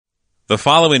The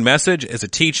following message is a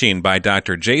teaching by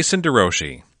Dr. Jason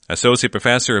DeRouchie, Associate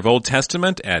Professor of Old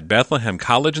Testament at Bethlehem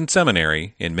College and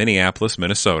Seminary in Minneapolis,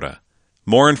 Minnesota.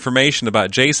 More information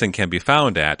about Jason can be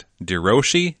found at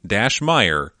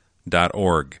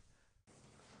derouchie-meyer.org.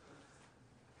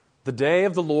 The day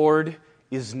of the Lord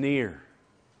is near.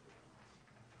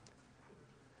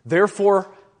 Therefore,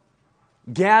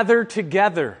 gather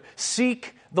together,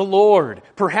 seek the Lord.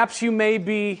 Perhaps you may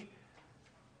be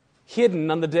hidden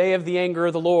on the day of the anger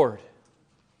of the Lord.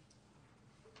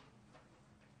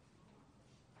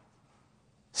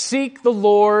 Seek the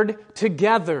Lord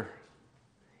together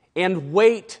and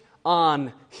wait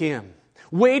on Him.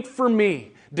 Wait for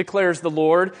me, declares the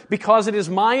Lord, because it is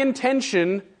my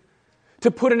intention to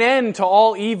put an end to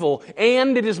all evil,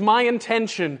 and it is my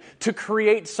intention to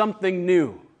create something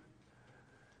new.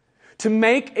 To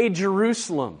make a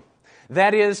Jerusalem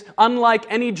that is unlike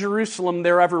any Jerusalem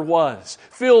there ever was,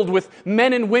 filled with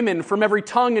men and women from every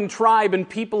tongue and tribe and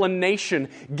people and nation,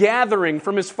 gathering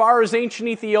from as far as ancient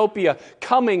Ethiopia,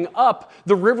 coming up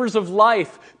the rivers of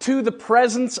life to the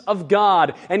presence of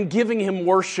God and giving Him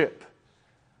worship.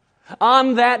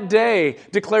 On that day,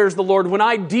 declares the Lord, when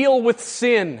I deal with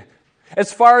sin,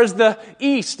 as far as the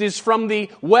east is from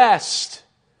the west,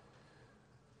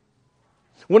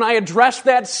 when I address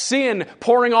that sin,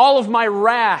 pouring all of my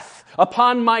wrath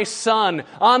upon my Son,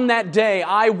 on that day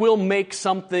I will make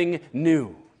something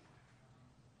new.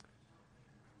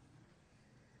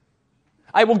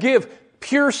 I will give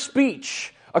pure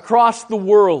speech across the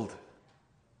world.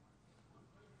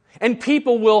 And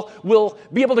people will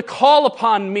be able to call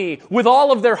upon me with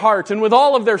all of their heart and with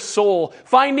all of their soul,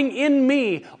 finding in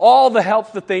me all the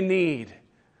help that they need.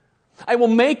 I will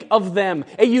make of them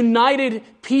a united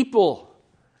people,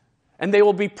 and they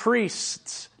will be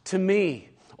priests to me,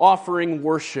 offering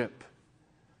worship.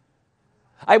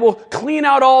 I will clean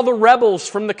out all the rebels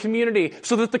from the community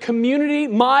so that the community,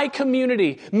 my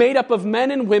community, made up of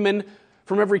men and women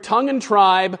from every tongue and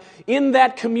tribe, in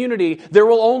that community there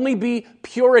will only be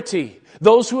purity.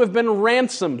 Those who have been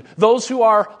ransomed, those who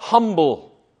are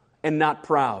humble and not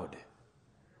proud.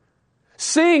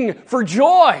 Sing for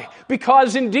joy,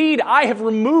 because indeed I have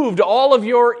removed all of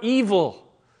your evil.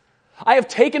 I have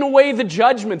taken away the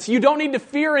judgments. You don't need to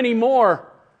fear anymore.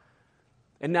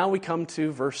 And now we come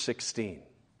to verse 16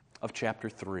 of chapter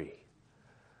 3.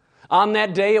 On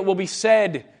that day it will be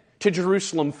said to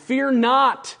Jerusalem, "Fear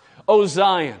not, O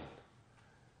Zion.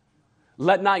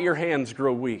 Let not your hands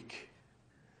grow weak.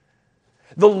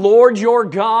 The Lord your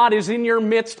God is in your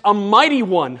midst, a mighty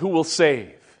one who will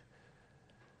save.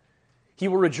 He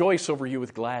will rejoice over you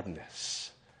with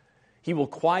gladness. He will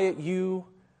quiet you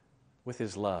with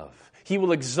His love. He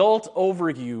will exult over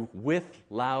you with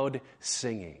loud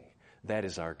singing." That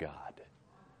is our God.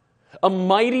 A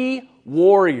mighty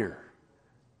warrior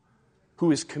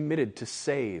who is committed to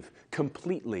save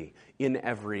completely in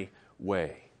every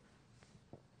way.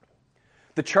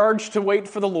 The charge to wait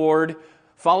for the Lord,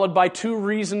 followed by two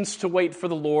reasons to wait for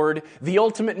the Lord. The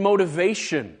ultimate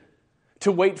motivation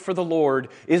to wait for the Lord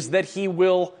is that He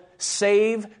will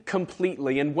save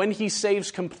completely. And when He saves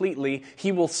completely,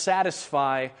 He will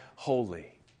satisfy wholly.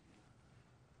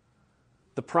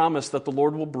 The promise that the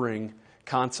Lord will bring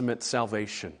consummate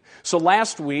salvation. So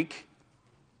last week,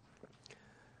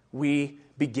 we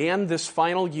began this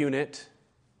final unit,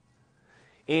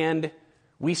 and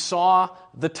we saw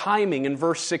the timing in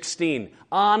verse 16.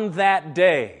 On that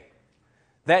day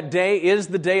is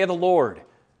the day of the Lord,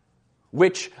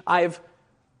 which I've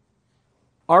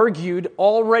argued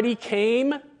already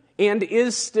came and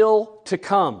is still to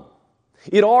come.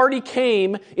 It already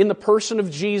came in the person of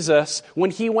Jesus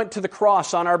when He went to the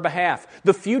cross on our behalf.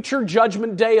 The future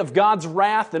judgment day of God's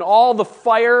wrath and all the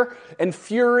fire and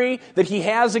fury that He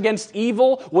has against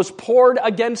evil was poured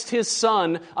against His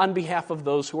Son on behalf of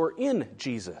those who are in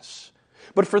Jesus.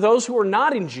 But for those who are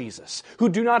not in Jesus, who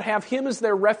do not have Him as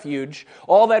their refuge,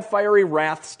 all that fiery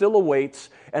wrath still awaits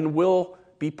and will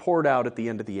be poured out at the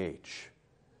end of the age.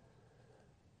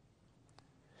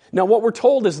 Now what we're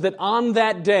told is that on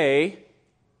that day,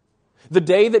 the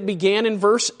day that began in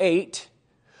verse 8,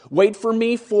 wait for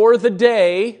me for the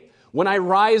day when I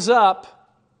rise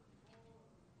up.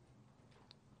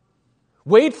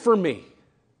 Wait for me.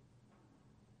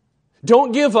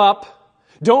 Don't give up.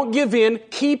 Don't give in.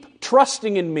 Keep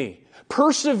trusting in me.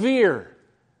 Persevere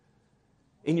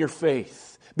in your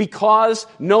faith. Because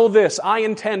know this, I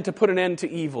intend to put an end to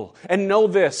evil. And know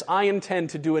this, I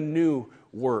intend to do a new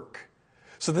work.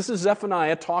 So this is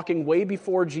Zephaniah talking way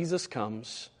before Jesus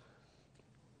comes.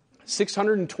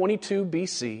 622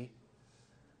 BC.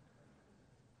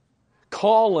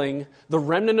 calling the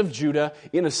remnant of Judah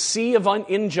in a sea of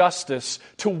injustice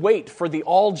to wait for the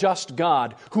all-just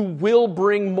God who will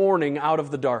bring morning out of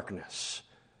the darkness.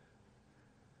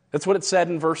 That's what it said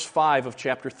in verse 5 of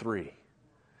chapter 3.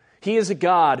 He is a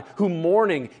God who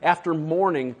morning after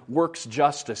morning works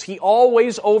justice. He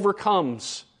always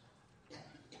overcomes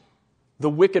the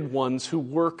wicked ones who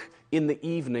work in the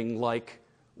evening like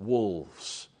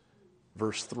wolves.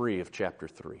 Verse 3 of chapter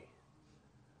 3.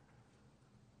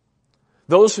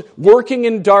 Those working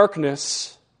in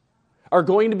darkness are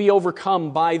going to be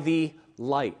overcome by the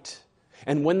light.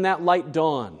 And when that light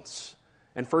dawns,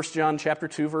 and 1 John chapter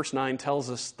 2 verse 9 tells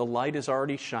us the light is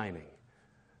already shining,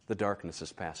 the darkness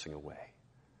is passing away.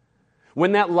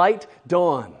 When that light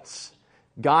dawns,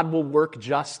 God will work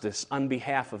justice on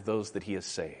behalf of those that He has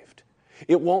saved.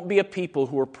 It won't be a people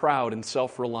who are proud and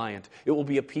self-reliant. It will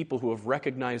be a people who have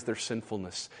recognized their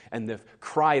sinfulness and have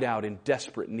cried out in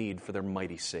desperate need for their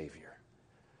mighty Savior.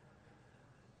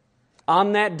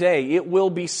 On that day, it will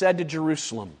be said to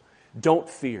Jerusalem, "Don't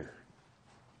fear."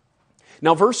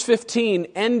 Now, verse 15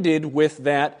 ended with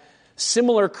that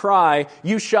similar cry,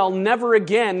 "You shall never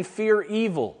again fear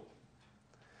evil."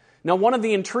 Now, one of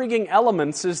the intriguing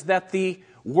elements is that the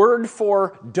word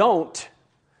for don't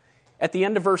at the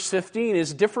end of verse 15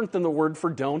 is different than the word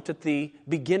for don't at the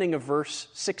beginning of verse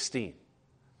 16.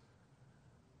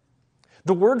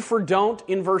 The word for don't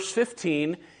in verse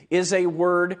 15 is a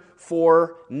word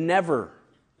for never.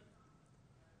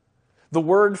 The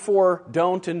word for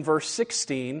don't in verse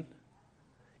 16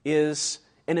 is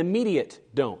an immediate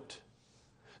don't.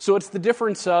 So it's the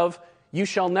difference of "you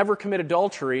shall never commit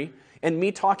adultery" and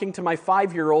me talking to my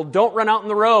 5-year-old, "Don't run out in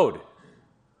the road."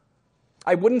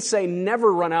 I wouldn't say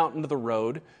never run out into the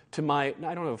road to I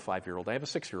don't have a 5-year-old, I have a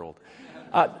 6-year-old.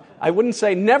 I wouldn't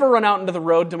say never run out into the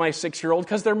road to my 6-year-old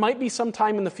because there might be some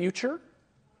time in the future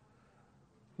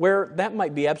where that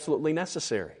might be absolutely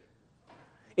necessary.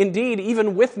 Indeed,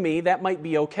 even with me, that might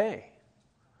be okay.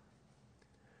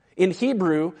 In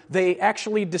Hebrew, they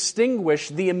actually distinguish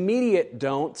the immediate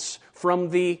don'ts from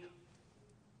the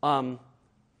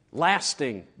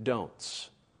lasting don'ts.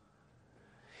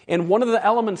 And one of the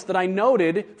elements that I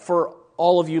noted for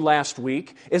all of you last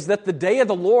week is that the day of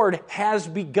the Lord has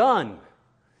begun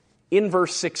in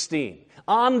verse 16.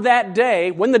 On that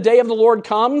day, when the day of the Lord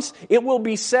comes, it will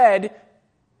be said,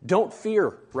 "Don't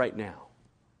fear right now.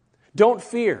 Don't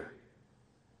fear."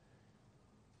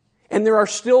 And there are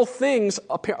still things,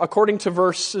 according to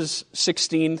verses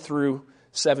 16 through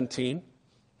 17,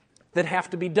 that have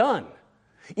to be done.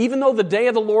 Even though the day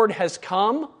of the Lord has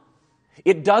come,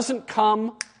 it doesn't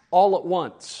come all at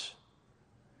once.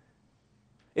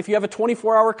 If you have a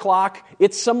 24-hour clock,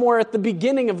 it's somewhere at the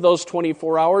beginning of those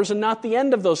 24 hours and not the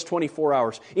end of those 24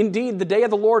 hours. Indeed, the day of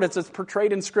the Lord, as it's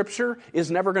portrayed in Scripture,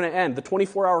 is never going to end. The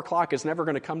 24-hour clock is never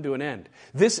going to come to an end.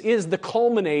 This is the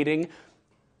culminating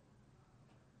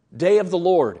day of the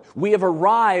Lord. We have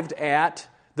arrived at,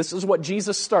 this is what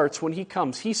Jesus starts when He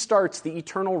comes. He starts the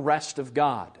eternal rest of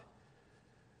God.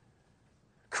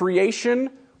 Creation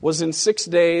was in 6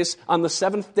 days. On the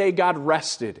 7th day, God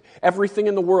rested. Everything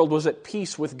in the world was at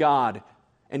peace with God,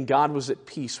 and God was at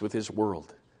peace with His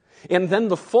world. And then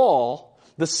the fall,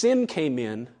 the sin came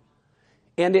in,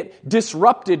 and it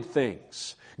disrupted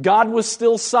things. God was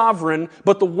still sovereign,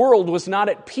 but the world was not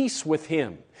at peace with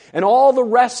Him. And all the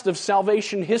rest of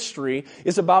salvation history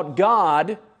is about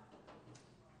God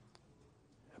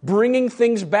bringing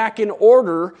things back in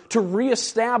order to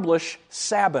reestablish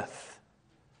Sabbath,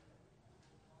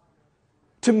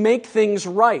 to make things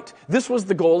right. This was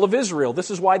the goal of Israel. This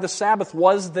is why the Sabbath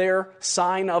was their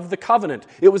sign of the covenant.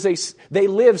 They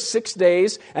lived 6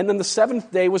 days, and then the 7th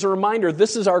day was a reminder,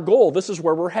 this is our goal, this is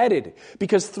where we're headed.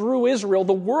 Because through Israel,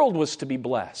 the world was to be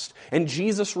blessed. And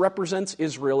Jesus represents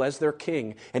Israel as their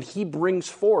king, and He brings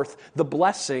forth the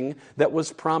blessing that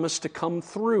was promised to come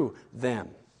through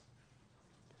them.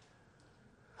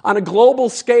 On a global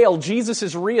scale, Jesus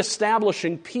is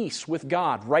reestablishing peace with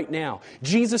God right now.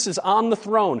 Jesus is on the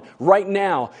throne right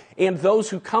now, and those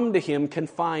who come to Him can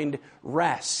find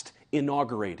rest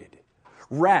inaugurated.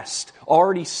 Rest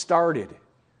already started.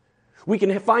 We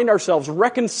can find ourselves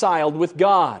reconciled with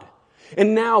God.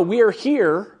 And now we are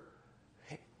here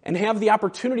and have the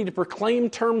opportunity to proclaim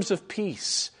terms of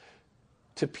peace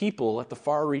to people at the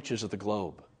far reaches of the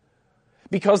globe.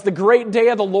 Because the great day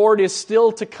of the Lord is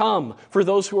still to come for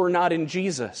those who are not in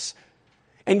Jesus.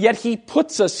 And yet He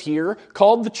puts us here,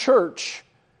 called the church,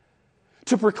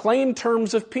 to proclaim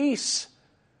terms of peace.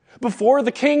 Before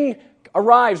the King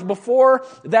arrives, before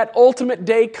that ultimate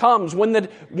day comes,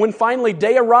 when finally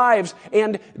day arrives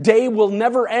and day will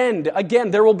never end.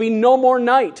 Again, there will be no more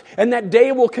night, and that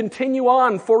day will continue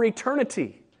on for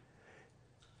eternity.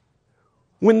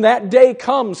 When that day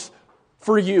comes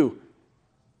for you,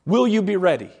 will you be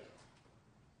ready?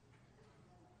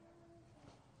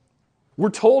 We're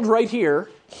told right here,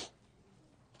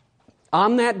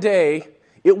 on that day,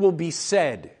 it will be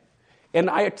said. And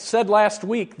I said last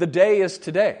week, the day is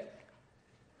today.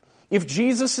 If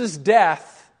Jesus'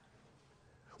 death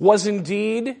was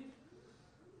indeed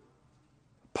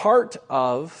part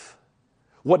of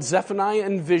what Zephaniah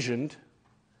envisioned,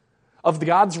 of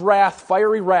God's wrath,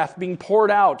 fiery wrath, being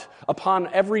poured out upon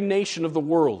every nation of the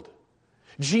world,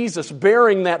 Jesus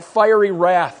bearing that fiery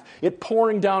wrath, it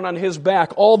pouring down on His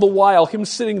back, all the while Him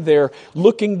sitting there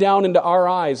looking down into our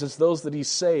eyes as those that He's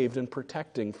saved and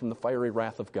protecting from the fiery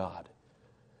wrath of God.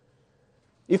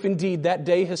 If indeed that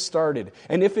day has started,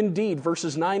 and if indeed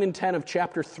verses 9 and 10 of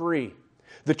chapter 3,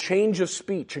 the change of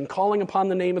speech and calling upon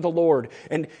the name of the Lord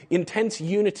and intense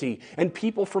unity and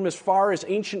people from as far as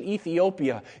ancient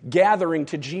Ethiopia gathering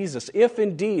to Jesus, if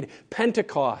indeed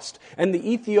Pentecost and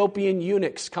the Ethiopian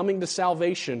eunuchs coming to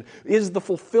salvation is the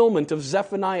fulfillment of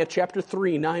Zephaniah chapter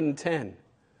 3, 9 and 10,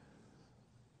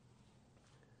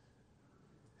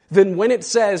 then when it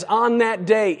says, on that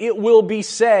day it will be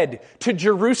said to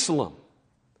Jerusalem,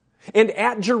 and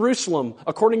at Jerusalem,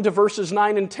 according to verses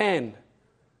 9 and 10,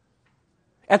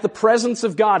 at the presence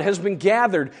of God has been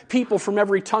gathered people from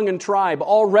every tongue and tribe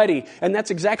already. And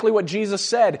that's exactly what Jesus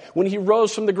said when He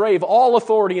rose from the grave. All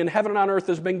authority in heaven and on earth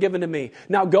has been given to me.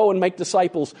 Now go and make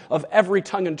disciples of every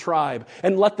tongue and tribe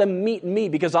and let them meet me,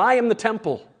 because I am the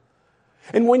temple.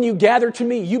 And when you gather to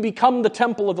me, you become the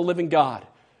temple of the living God.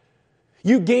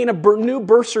 You gain a new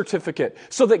birth certificate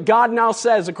so that God now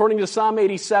says, according to Psalm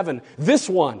 87, this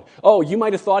one, oh, you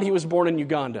might have thought he was born in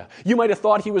Uganda. You might have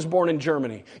thought he was born in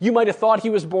Germany. You might have thought he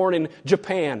was born in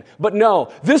Japan. But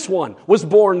no, this one was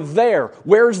born there.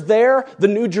 Where's there? The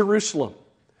New Jerusalem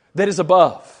that is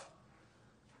above.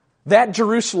 That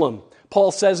Jerusalem, Paul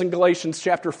says in Galatians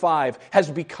chapter 5, has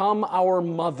become our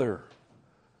mother.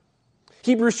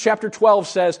 Hebrews chapter 12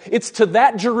 says, it's to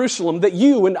that Jerusalem that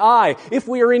you and I, if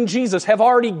we are in Jesus, have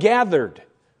already gathered.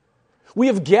 We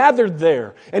have gathered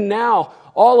there. And now,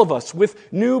 all of us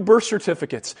with new birth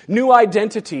certificates, new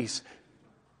identities,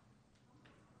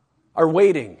 are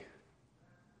waiting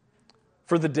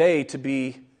for the day to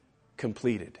be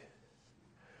completed.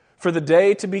 For the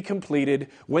day to be completed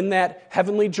when that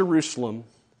heavenly Jerusalem,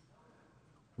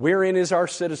 wherein is our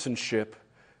citizenship,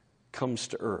 comes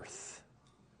to earth.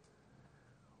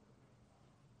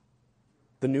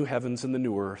 The new heavens and the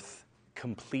new earth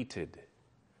completed.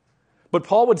 But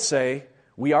Paul would say,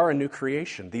 we are a new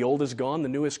creation. The old is gone, the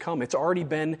new has come. It's already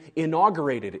been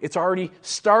inaugurated. It's already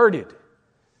started.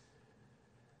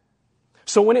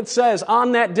 So when it says,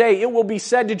 on that day, it will be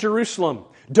said to Jerusalem,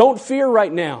 don't fear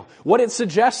right now. What it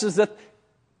suggests is that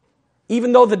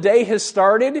even though the day has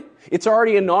started, it's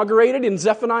already inaugurated in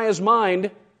Zephaniah's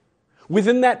mind,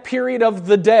 within that period of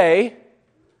the day,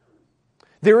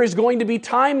 there is going to be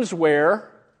times where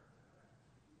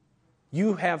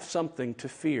you have something to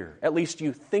fear. At least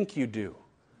you think you do.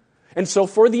 And so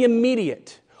for the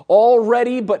immediate,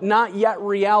 already but not yet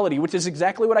reality, which is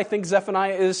exactly what I think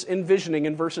Zephaniah is envisioning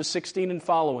in verses 16 and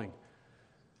following.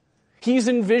 He's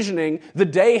envisioning the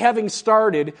day having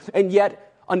started, and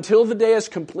yet until the day is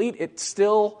complete,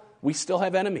 we still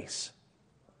have enemies.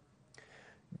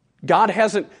 God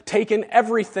hasn't taken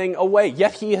everything away,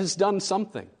 yet He has done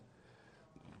something.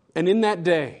 And in that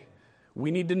day,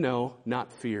 we need to know,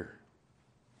 not fear.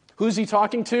 Who's He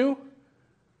talking to?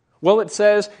 Well, it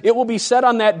says, it will be said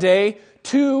on that day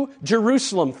to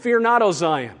Jerusalem, fear not, O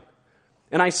Zion.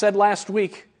 And I said last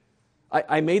week,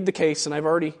 I made the case, and I've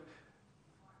already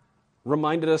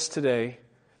reminded us today,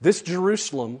 this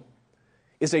Jerusalem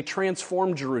is a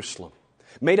transformed Jerusalem,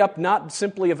 made up not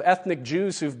simply of ethnic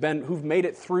Jews who've made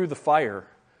it through the fire,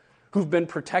 who've been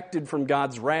protected from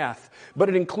God's wrath, but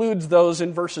it includes those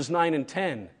in verses 9 and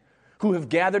 10 who have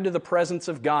gathered to the presence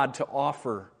of God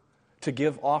to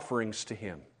give offerings to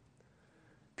Him.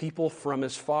 People from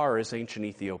as far as ancient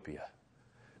Ethiopia,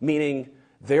 meaning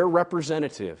their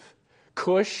representative.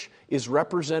 Cush is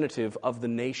representative of the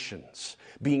nations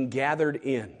being gathered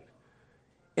in.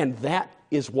 And that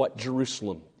is what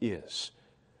Jerusalem is.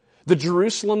 The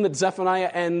Jerusalem that Zephaniah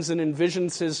ends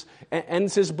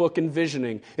his book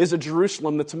envisioning is a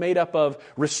Jerusalem that's made up of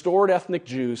restored ethnic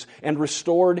Jews and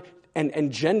restored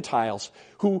and Gentiles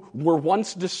who were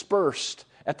once dispersed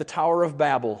at the Tower of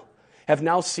Babel, have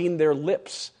now seen their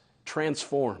lips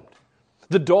transformed.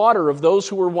 The daughter of those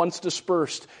who were once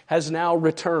dispersed has now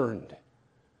returned,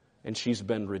 and she's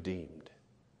been redeemed.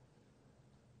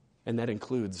 And that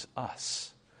includes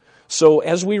us. So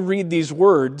as we read these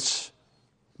words,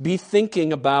 be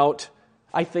thinking about,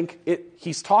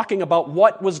 he's talking about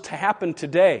what was to happen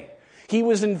today. He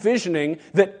was envisioning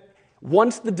that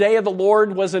once the day of the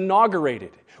Lord was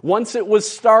inaugurated, once it was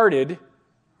started,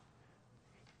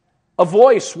 a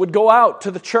voice would go out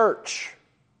to the church.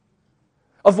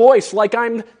 A voice like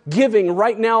I'm giving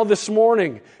right now this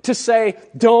morning to say,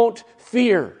 don't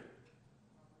fear.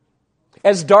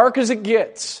 As dark as it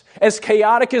gets, as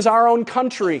chaotic as our own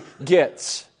country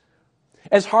gets,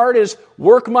 as hard as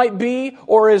work might be,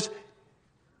 or as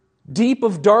deep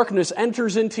of darkness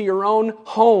enters into your own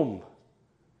home,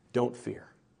 don't fear.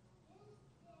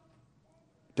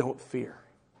 Don't fear.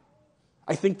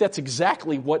 I think that's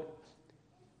exactly what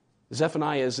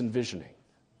Zephaniah is envisioning.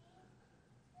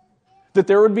 That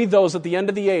there would be those at the end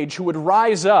of the age who would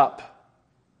rise up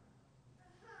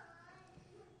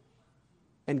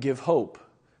and give hope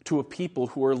to a people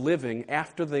who are living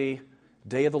after the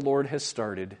day of the Lord has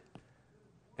started,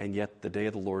 and yet the day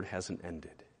of the Lord hasn't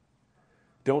ended.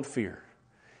 Don't fear,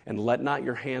 and let not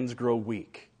your hands grow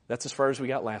weak. That's as far as we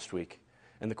got last week.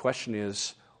 And the question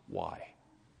is, why?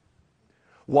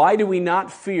 Why do we not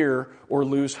fear or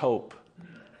lose hope?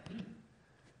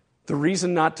 The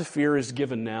reason not to fear is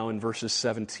given now in verses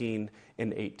 17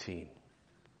 and 18.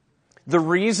 The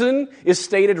reason is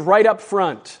stated right up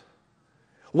front.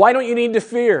 Why don't you need to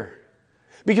fear?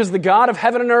 Because the God of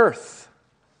heaven and earth,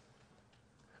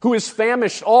 who has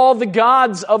famished all the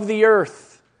gods of the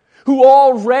earth, who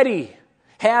already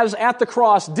has at the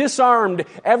cross disarmed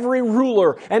every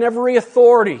ruler and every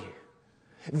authority,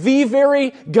 the very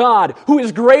God who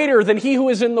is greater than he who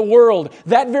is in the world,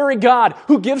 that very God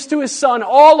who gives to his Son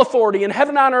all authority in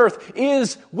heaven and on earth,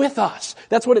 is with us.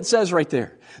 That's what it says right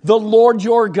there. The Lord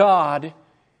your God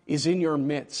is in your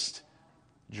midst,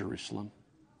 Jerusalem.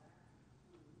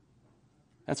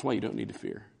 That's why you don't need to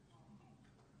fear.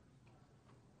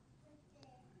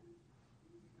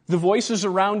 The voices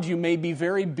around you may be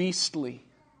very beastly,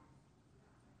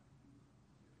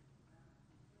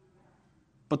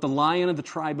 but the Lion of the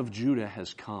tribe of Judah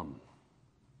has come,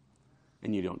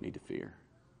 and you don't need to fear.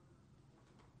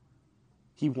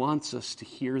 He wants us to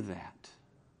hear that.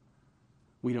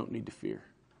 We don't need to fear.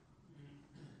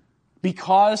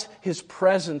 Because His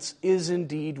presence is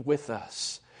indeed with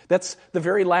us. That's the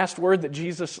very last word that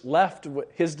Jesus left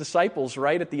His disciples,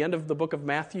 right, at the end of the book of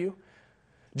Matthew,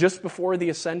 just before the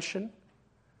ascension.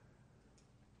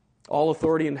 All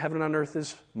authority in heaven and on earth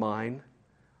is mine.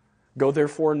 Go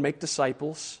therefore and make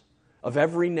disciples of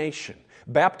every nation,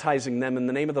 baptizing them in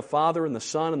the name of the Father and the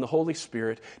Son and the Holy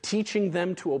Spirit, teaching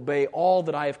them to obey all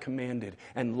that I have commanded.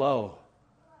 And lo,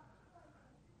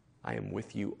 I am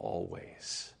with you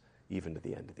always, even to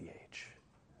the end of the age.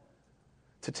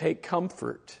 To take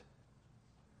comfort.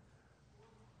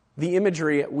 The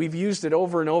imagery, we've used it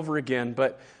over and over again,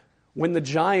 but when the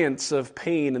giants of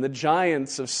pain and the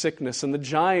giants of sickness and the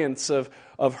giants of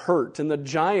hurt and the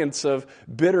giants of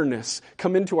bitterness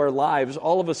come into our lives,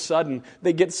 all of a sudden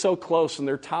they get so close and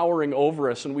they're towering over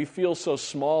us and we feel so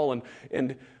small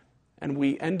and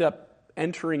we end up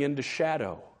entering into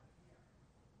shadow.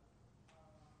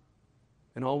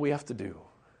 And all we have to do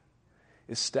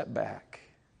is step back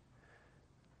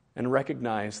and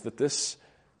recognize that this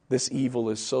evil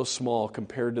is so small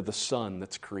compared to the sun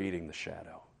that's creating the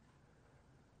shadow.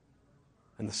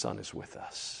 And the Son is with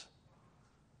us.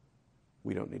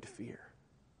 We don't need to fear.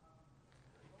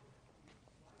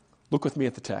 Look with me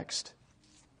at the text.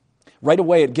 Right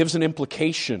away, it gives an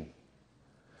implication.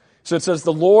 So it says,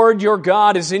 the Lord your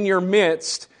God is in your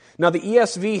midst. Now the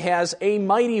ESV has a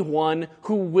mighty one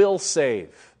who will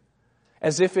save,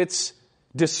 as if it's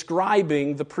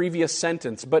describing the previous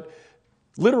sentence. But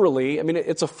literally,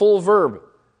 it's a full verb.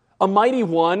 A mighty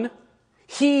one,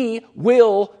 He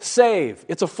will save.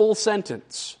 It's a full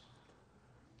sentence.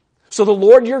 So the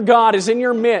Lord your God is in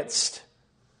your midst,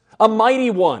 a mighty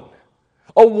one,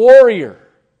 a warrior.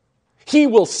 He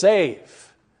will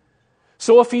save.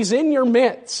 So if He's in your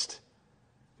midst,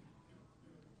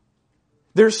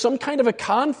 there's some kind of a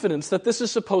confidence that this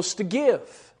is supposed to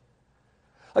give.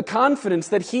 A confidence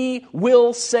that He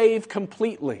will save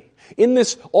completely. In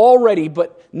this already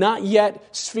but not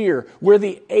yet sphere, where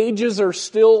the ages are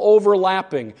still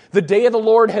overlapping, the day of the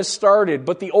Lord has started,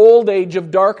 but the old age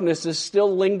of darkness is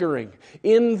still lingering.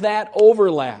 In that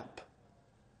overlap,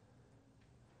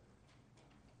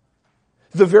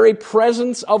 the very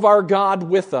presence of our God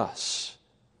with us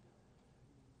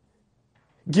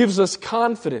gives us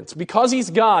confidence. Because He's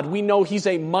God, we know He's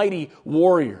a mighty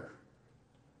warrior.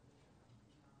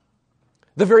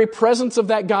 The very presence of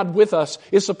that God with us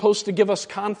is supposed to give us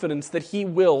confidence that He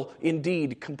will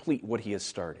indeed complete what He has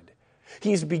started.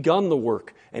 He's begun the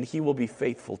work, and He will be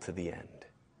faithful to the end.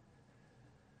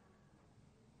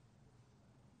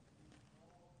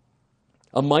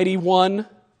 A mighty one,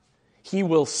 He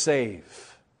will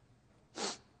save.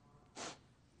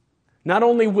 Not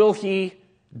only will He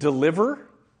deliver,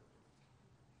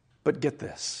 but get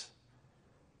this.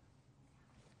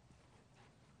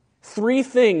 3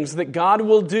 things that God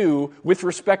will do with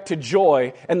respect to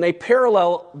joy, and they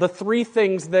parallel the 3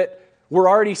 things that were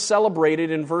already celebrated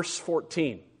in verse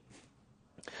 14.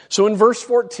 So in verse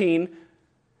 14,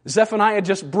 Zephaniah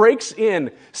just breaks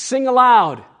in, sing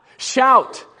aloud,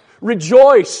 shout,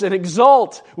 rejoice and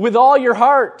exult with all your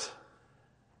heart.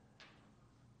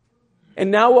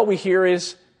 And now what we hear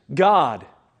is God.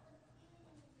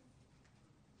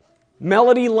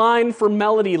 Melody line for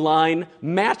melody line,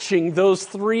 matching those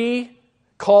 3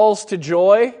 calls to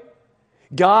joy.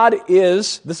 God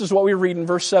is, this is what we read in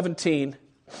verse 17.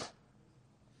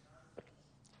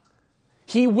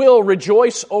 He will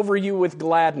rejoice over you with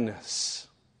gladness.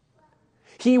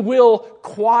 He will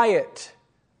quiet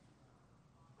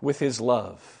with His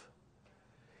love.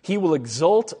 He will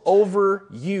exult over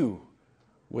you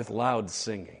with loud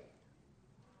singing.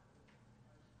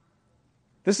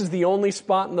 This is the only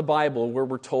spot in the Bible where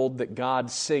we're told that God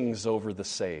sings over the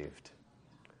saved.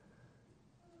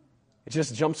 It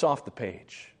just jumps off the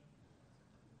page.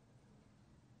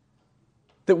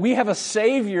 That we have a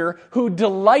Savior who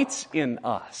delights in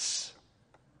us.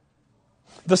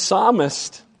 The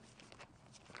psalmist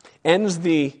ends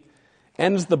the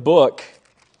book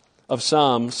of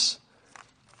Psalms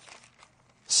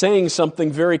saying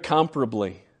something very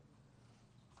comparably.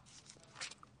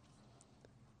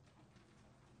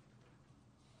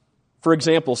 For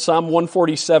example, Psalm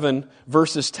 147,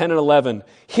 verses 10 and 11.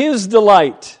 His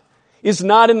delight is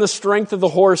not in the strength of the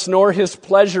horse, nor his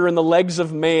pleasure in the legs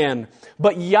of man,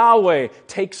 but Yahweh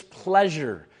takes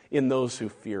pleasure in those who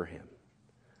fear Him.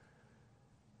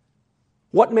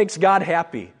 What makes God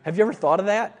happy? Have you ever thought of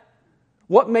that?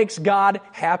 What makes God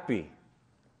happy?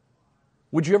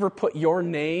 Would you ever put your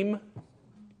name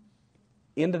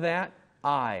into that?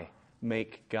 I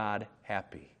make God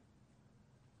happy.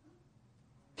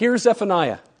 Here's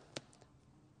Zephaniah.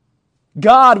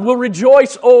 God will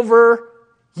rejoice over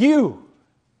you,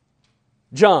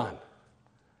 John.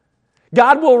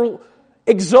 God will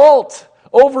exult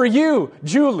over you,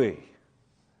 Julie.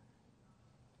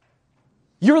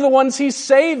 You're the ones He's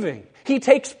saving. He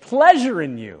takes pleasure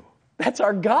in you. That's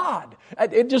our God.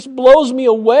 It just blows me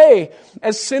away.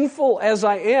 As sinful as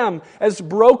I am, as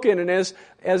broken and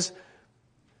as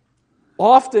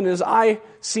often as I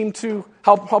seem to,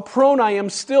 how prone I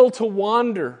am still to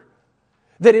wander,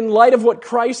 that in light of what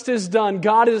Christ has done,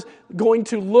 God is going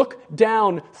to look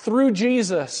down through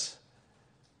Jesus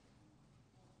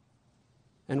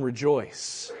and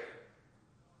rejoice.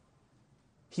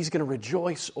 He's going to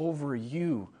rejoice over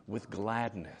you with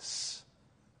gladness.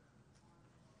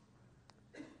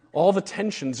 All the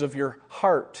tensions of your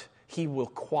heart, He will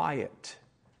quiet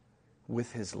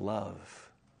with His love.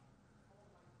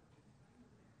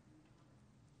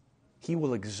 He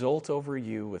will exult over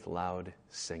you with loud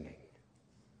singing.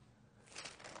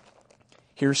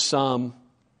 Here's Psalm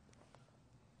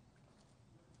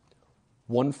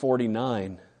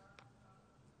 149,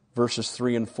 verses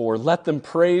 3 and 4. Let them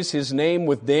praise His name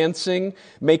with dancing,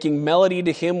 making melody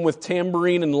to Him with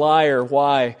tambourine and lyre.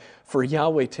 Why? For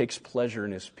Yahweh takes pleasure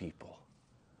in His people.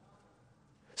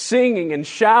 Singing and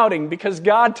shouting because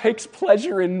God takes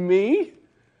pleasure in me.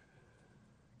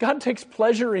 God takes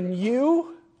pleasure in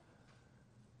you.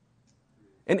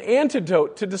 An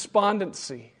antidote to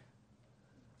despondency.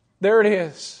 There it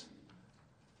is.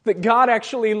 That God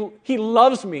actually, He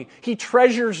loves me. He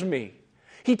treasures me.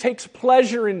 He takes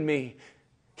pleasure in me.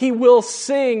 He will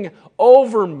sing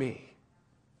over me.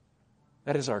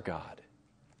 That is our God.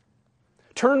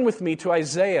 Turn with me to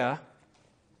Isaiah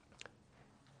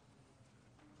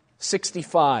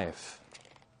 65.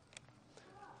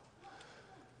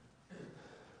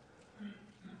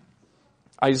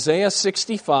 Isaiah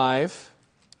 65.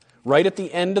 Right at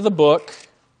the end of the book,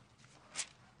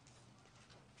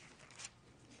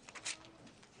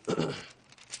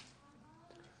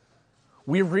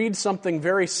 we read something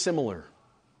very similar.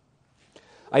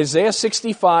 Isaiah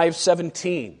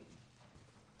 65:17.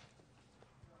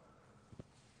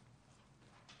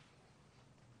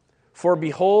 For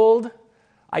behold,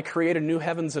 I create a new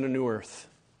heavens and a new earth.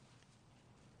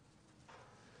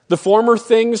 The former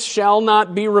things shall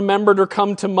not be remembered or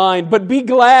come to mind. But be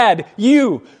glad,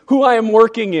 you who I am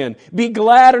working in. Be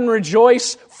glad and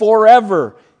rejoice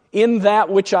forever in that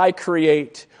which I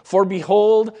create. For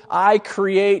behold, I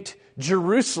create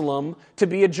Jerusalem to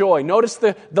be a joy. Notice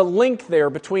the link there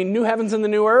between new heavens and the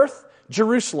new earth.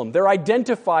 Jerusalem. They're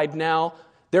identified now.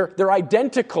 They're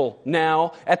identical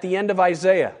now at the end of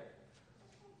Isaiah.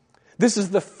 This is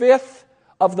the fifth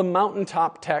of the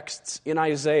mountaintop texts in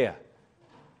Isaiah.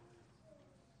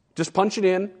 Just punch it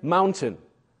in, mountain.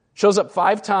 Shows up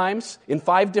 5 times in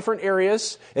 5 different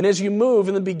areas. And as you move,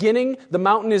 in the beginning, the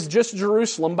mountain is just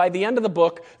Jerusalem. By the end of the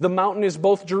book, the mountain is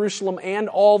both Jerusalem and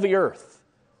all the earth.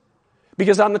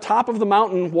 Because on the top of the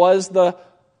mountain was the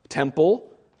temple,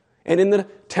 and in the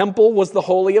temple was the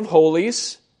Holy of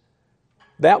Holies.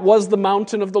 That was the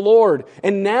mountain of the Lord.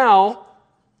 And now,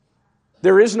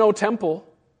 there is no temple,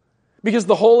 because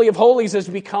the Holy of Holies has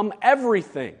become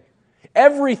everything.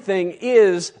 Everything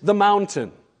is the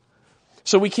mountain.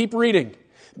 So we keep reading.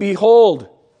 Behold,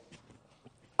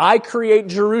 I create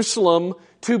Jerusalem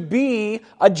to be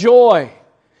a joy,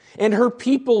 and her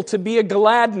people to be a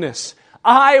gladness.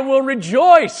 I will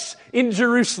rejoice in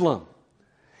Jerusalem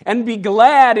and be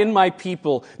glad in my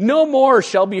people. No more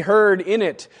shall be heard in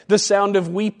it the sound of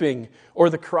weeping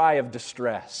or the cry of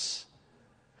distress.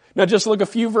 Now just look a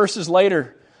few verses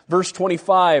later, verse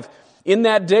 25. In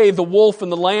that day the wolf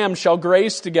and the lamb shall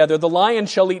graze together. The lion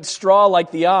shall eat straw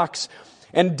like the ox,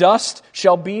 and dust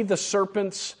shall be the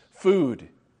serpent's food.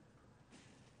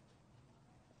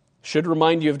 Should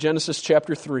remind you of Genesis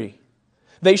chapter 3.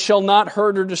 They shall not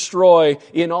hurt or destroy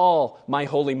in all my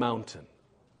holy mountain.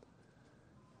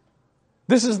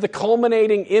 This is the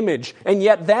culminating image, and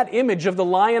yet that image of the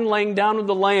lion laying down with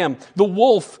the lamb, the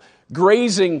wolf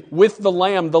grazing with the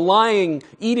lamb, the lion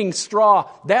eating straw,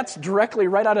 that's directly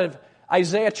right out of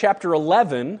Isaiah chapter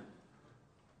 11,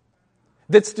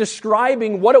 that's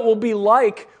describing what it will be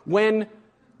like when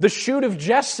the shoot of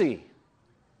Jesse,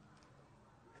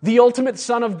 the ultimate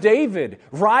son of David,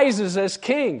 rises as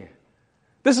king.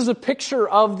 This is a picture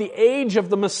of the age of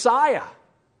the Messiah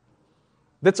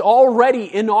that's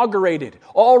already inaugurated,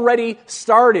 already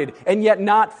started, and yet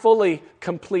not fully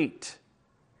complete.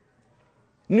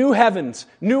 New heavens,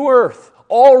 new earth,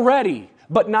 already,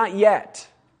 but not yet.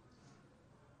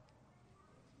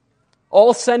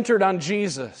 All centered on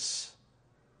Jesus.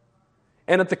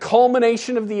 And at the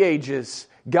culmination of the ages,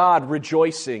 God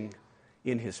rejoicing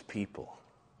in His people.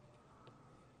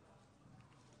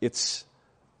 It's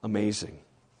amazing.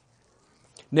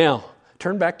 Now,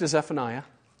 turn back to Zephaniah.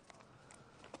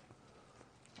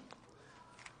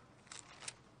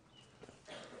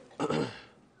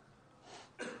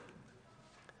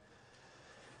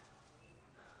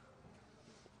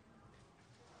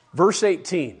 Verse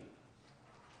 18.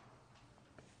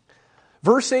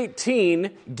 Verse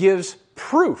 18 gives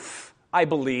proof, I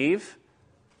believe,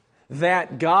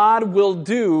 that God will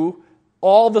do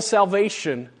all the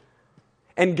salvation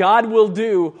and God will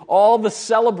do all the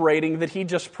celebrating that He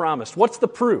just promised. What's the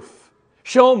proof?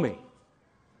 Show me.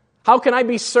 How can I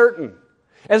be certain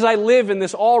as I live in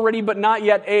this already but not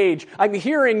yet age? I'm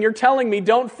hearing you're telling me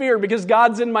don't fear because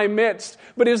God's in my midst.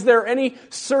 But is there any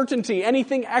certainty,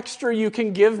 anything extra you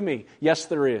can give me? Yes,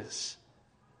 there is.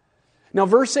 Now,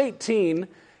 verse 18,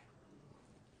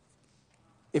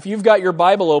 if you've got your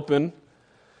Bible open,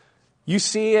 you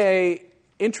see an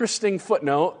interesting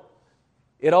footnote.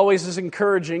 It always is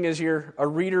encouraging as you're a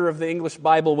reader of the English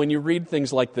Bible when you read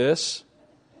things like this.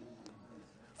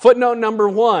 Footnote number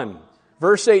 1,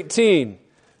 verse 18.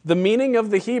 The meaning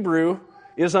of the Hebrew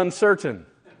is uncertain.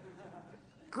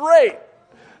 Great!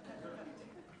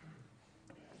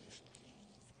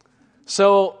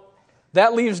 So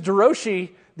that leaves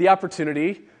Deroshi the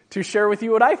opportunity to share with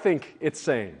you what I think it's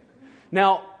saying.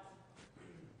 Now,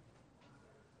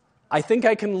 I think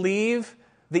I can leave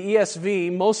the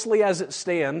ESV mostly as it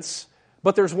stands,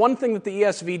 but there's one thing that the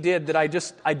ESV did that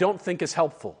I don't think is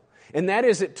helpful, and that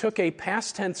is it took a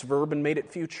past tense verb and made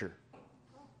it future.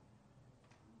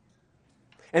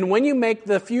 And when you make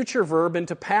the future verb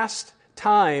into past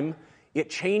time, it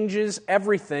changes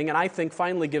everything, and I think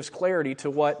finally gives clarity to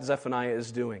what Zephaniah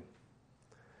is doing.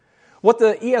 What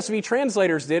the ESV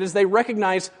translators did is they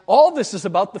recognized all this is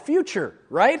about the future,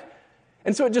 right?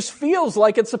 And so it just feels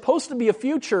like it's supposed to be a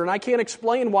future, and I can't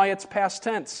explain why it's past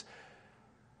tense.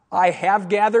 I have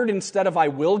gathered instead of I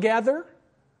will gather.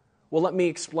 Well, let me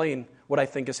explain what I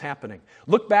think is happening.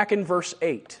 Look back in verse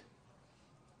 8.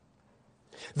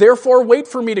 Therefore, wait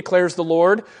for me, declares the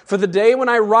Lord, for the day when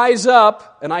I rise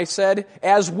up, and I said,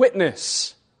 as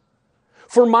witness.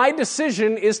 For my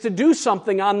decision is to do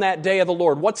something on that day of the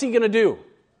Lord. What's He going to do?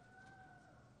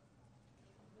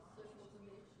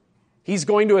 He's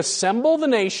going to assemble the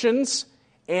nations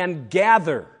and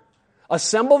gather.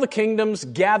 Assemble the kingdoms,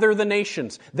 gather the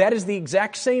nations. That is the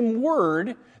exact same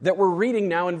word that we're reading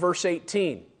now in verse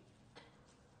 18.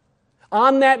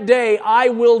 On that day, I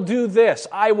will do this.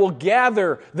 I will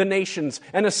gather the nations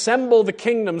and assemble the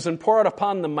kingdoms and pour out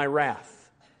upon them my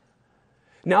wrath.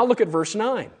 Now look at verse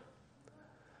 9.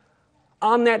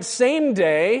 On that same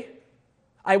day,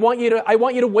 I want you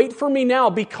to wait for me now,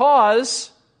 because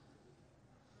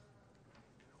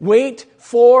wait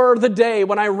for the day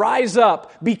when I rise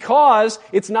up, because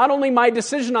it's not only my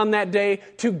decision on that day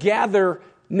to gather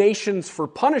nations for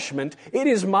punishment, it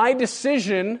is my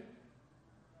decision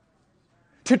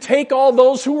to take all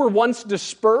those who were once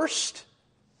dispersed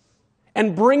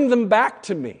and bring them back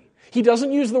to me. He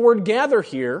doesn't use the word gather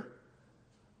here,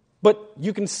 but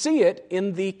you can see it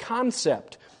in the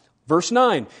concept. Verse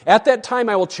 9, at that time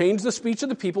I will change the speech of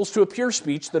the peoples to a pure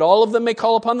speech, that all of them may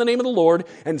call upon the name of the Lord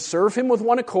and serve Him with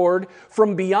one accord.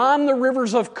 From beyond the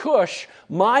rivers of Cush,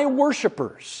 my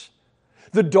worshipers,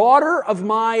 the daughter of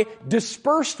my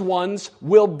dispersed ones,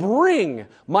 will bring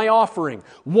my offering.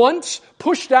 Once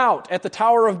pushed out at the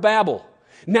Tower of Babel,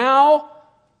 now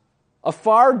a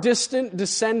far distant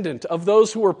descendant of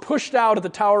those who were pushed out at the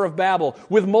Tower of Babel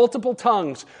with multiple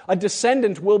tongues, a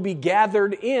descendant will be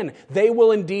gathered in. They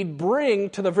will indeed bring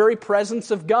to the very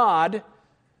presence of God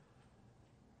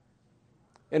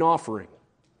an offering.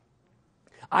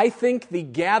 I think the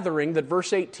gathering that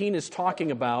verse 18 is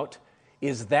talking about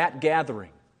is that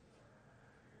gathering.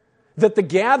 That the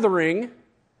gathering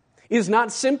is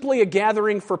not simply a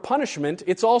gathering for punishment,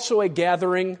 it's also a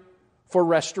gathering for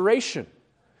restoration.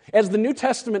 As the New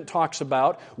Testament talks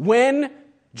about, when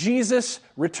Jesus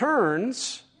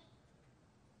returns,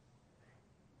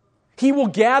 He will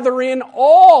gather in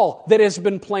all that has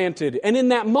been planted, and in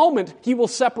that moment, He will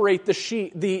separate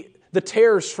the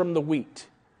tares from the wheat.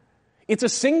 It's a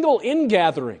single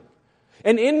ingathering,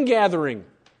 an ingathering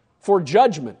for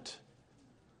judgment.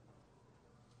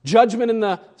 Judgment in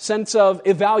the sense of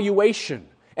evaluation.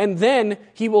 And then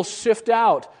He will sift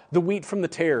out the wheat from the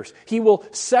tares. He will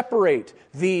separate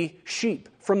the sheep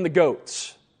from the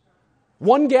goats.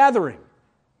 One gathering.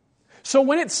 So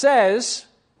when it says,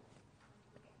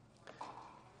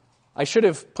 I should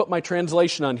have put my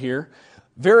translation on here.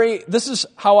 This is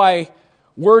how I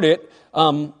word it.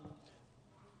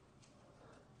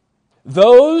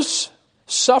 Those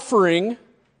suffering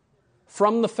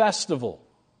from the festival,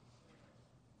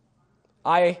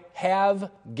 I have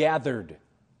gathered.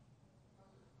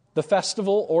 The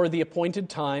festival or the appointed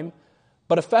time,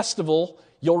 but a festival,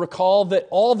 you'll recall that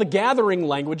all the gathering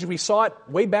language, we saw it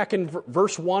way back in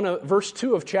verse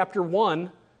 2 of chapter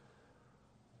 1,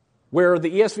 where the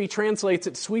ESV translates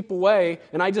it sweep away,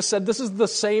 and I just said this is the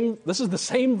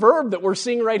same verb that we're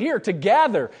seeing right here, to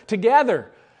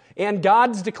gather. And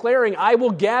God's declaring, I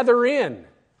will gather in.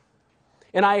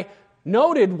 And I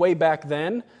noted way back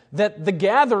then that the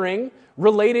gathering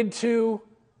related to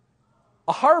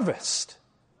a harvest.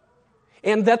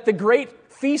 And that the great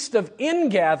feast of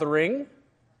ingathering,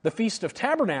 the Feast of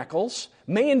Tabernacles,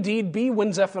 may indeed be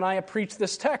when Zephaniah preached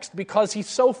this text, because he's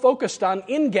so focused on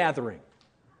ingathering,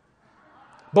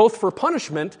 both for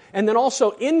punishment and then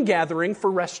also ingathering for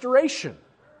restoration.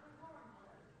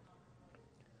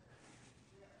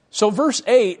 So verse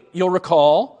 8, you'll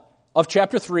recall, of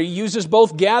chapter 3, uses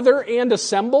both gather and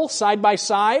assemble side by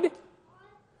side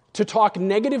to talk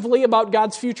negatively about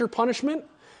God's future punishment.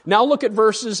 Now look at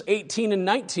verses 18 and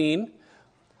 19.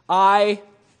 I'll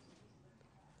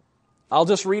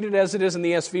just read it as it is in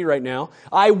the ESV right now.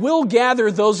 I will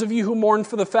gather those of you who mourn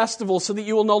for the festival, so that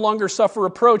you will no longer suffer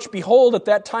reproach. Behold, at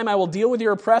that time I will deal with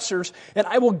your oppressors, and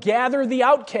I will gather the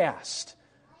outcast.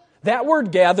 That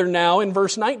word gather now in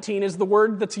verse 19 is the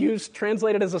word that's used,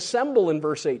 translated as assemble in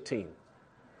verse 18.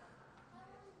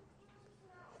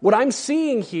 What I'm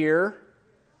seeing here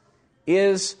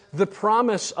is the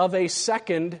promise of a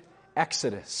second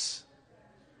Exodus.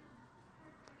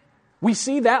 We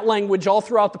see that language all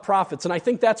throughout the prophets, and I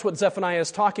think that's what Zephaniah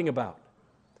is talking about.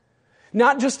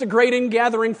 Not just a great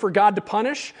ingathering for God to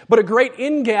punish, but a great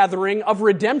ingathering of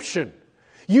redemption.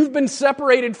 You've been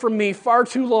separated from me far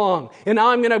too long, and now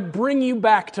I'm going to bring you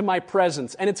back to my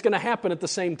presence, and it's going to happen at the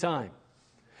same time.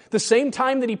 The same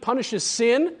time that He punishes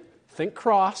sin, think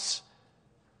cross,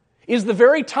 is the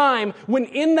very time when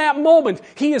in that moment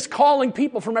He is calling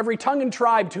people from every tongue and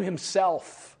tribe to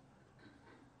Himself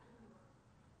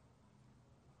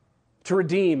to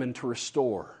redeem and to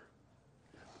restore.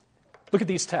 Look at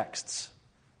these texts.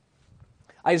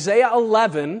 Isaiah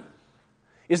 11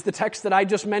 is the text that I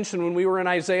just mentioned when we were in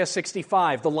Isaiah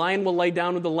 65. The lion will lay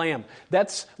down with the lamb.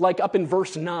 That's like up in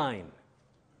verse 9.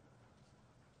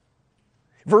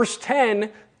 Verse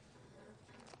 10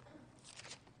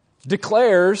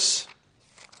 declares,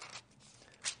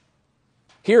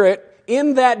 hear it,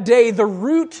 in that day the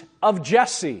root of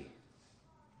Jesse,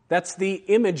 that's the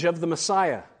image of the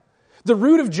Messiah, the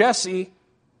root of Jesse,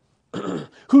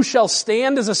 who shall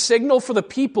stand as a signal for the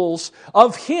peoples,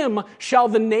 of him shall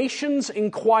the nations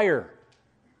inquire,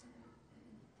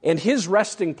 and his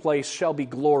resting place shall be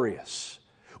glorious.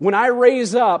 When I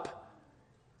raise up,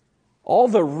 all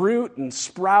the root and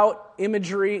sprout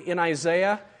imagery in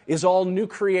Isaiah is all new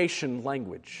creation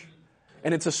language,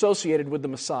 and it's associated with the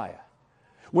Messiah.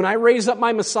 When I raise up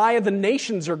my Messiah, the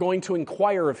nations are going to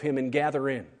inquire of him and gather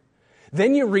in.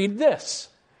 Then you read this.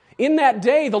 In that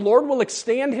day, the Lord will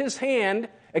extend his hand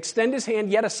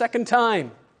yet a second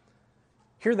time.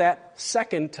 Hear that,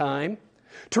 second time.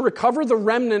 To recover the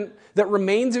remnant that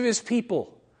remains of his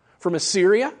people from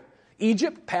Assyria,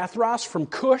 Egypt, Pathros, from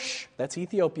Cush, that's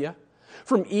Ethiopia,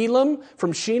 from Elam,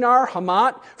 from Shinar,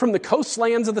 Hamat, from the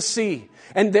coastlands of the sea.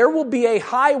 And there will be a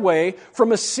highway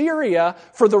from Assyria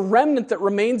for the remnant that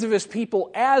remains of his people,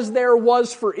 as there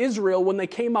was for Israel when they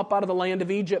came up out of the land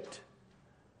of Egypt.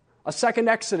 A second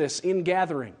Exodus in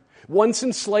gathering. Once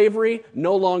in slavery,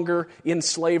 no longer in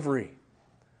slavery.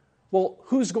 Well,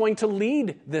 who's going to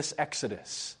lead this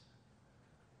Exodus?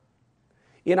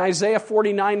 In Isaiah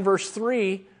 49 verse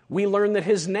 3, we learn that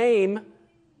his name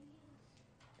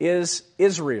is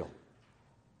Israel.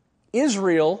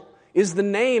 Israel is the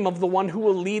name of the one who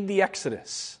will lead the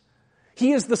Exodus.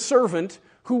 He is the servant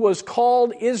who was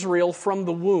called Israel from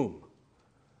the womb.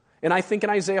 And I think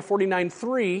in Isaiah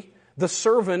 49:3, the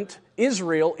servant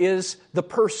Israel is the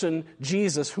person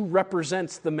Jesus who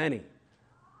represents the many.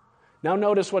 Now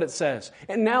notice what it says.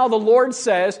 And now the Lord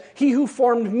says, he who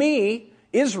formed me,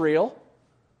 Israel,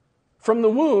 from the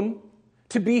womb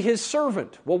to be his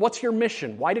servant. Well, what's your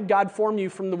mission? Why did God form you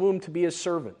from the womb to be his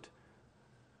servant?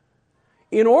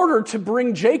 In order to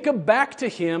bring Jacob back to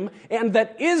him and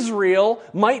that Israel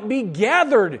might be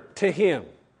gathered to him.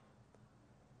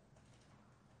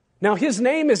 Now his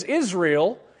name is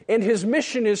Israel, and his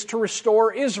mission is to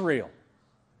restore Israel.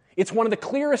 It's one of the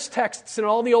clearest texts in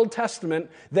all the Old Testament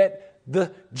that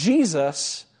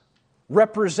Jesus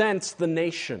represents the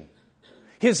nation.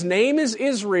 His name is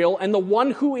Israel, and the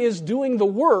one who is doing the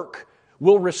work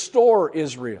will restore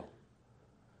Israel.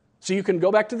 So you can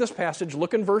go back to this passage,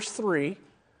 look in verse 3,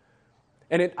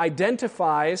 and it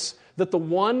identifies that the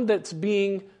one that's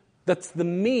the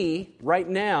me right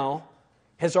now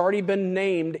has already been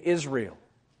named Israel.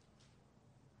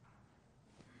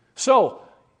 So,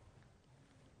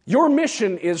 your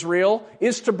mission, Israel,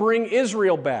 is to bring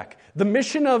Israel back. The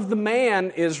mission of the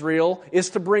man, Israel,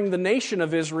 is to bring the nation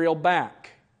of Israel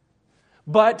back.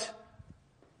 But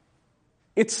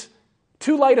it's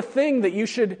too light a thing that you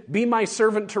should be my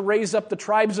servant to raise up the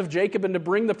tribes of Jacob and to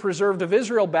bring the preserved of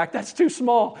Israel back. That's too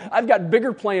small. I've got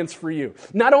bigger plans for you.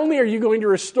 Not only are you going to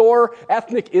restore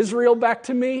ethnic Israel back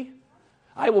to me,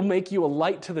 I will make you a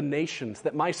light to the nations,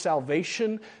 that my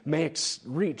salvation may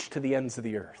reach to the ends of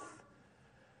the earth.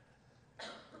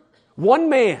 One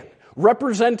man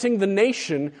representing the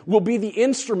nation will be the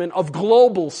instrument of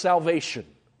global salvation.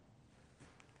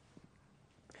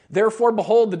 Therefore,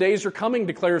 behold, the days are coming,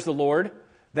 declares the Lord.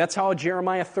 That's how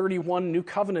Jeremiah 31 New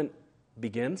Covenant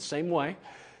begins, same way.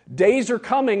 Days are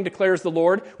coming, declares the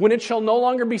Lord, when it shall no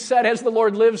longer be said, as the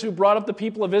Lord lives who brought up the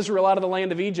people of Israel out of the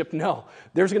land of Egypt. No,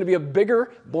 there's going to be a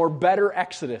bigger, more better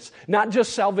exodus. Not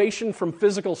just salvation from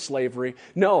physical slavery.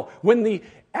 No, when the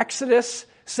exodus,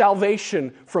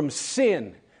 salvation from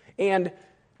sin and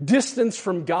distance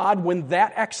from God, when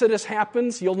that exodus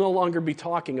happens, you'll no longer be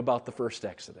talking about the first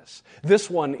exodus. This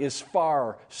one is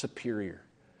far superior.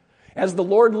 As the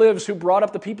Lord lives who brought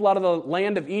up the people out of the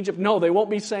land of Egypt. No, they won't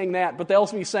be saying that, but they'll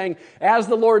be saying, as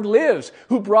the Lord lives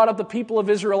who brought up the people of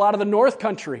Israel out of the north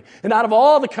country and out of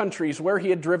all the countries where he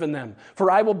had driven them. For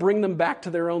I will bring them back to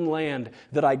their own land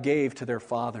that I gave to their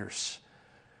fathers.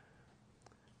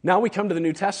 Now we come to the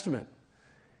New Testament.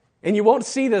 And you won't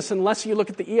see this unless you look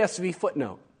at the ESV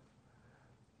footnote.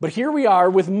 But here we are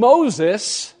with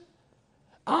Moses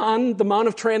on the Mount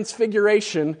of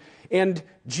Transfiguration and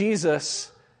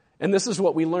Jesus. And this is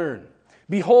what we learn.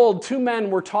 Behold, two men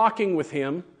were talking with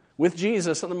him, with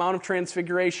Jesus on the Mount of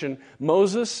Transfiguration,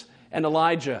 Moses and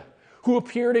Elijah, who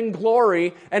appeared in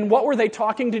glory. And what were they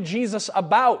talking to Jesus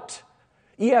about?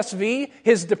 ESV,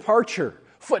 his departure.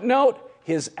 Footnote,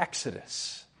 his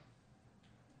exodus.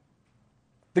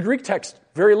 The Greek text,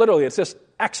 very literally, it says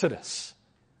exodus.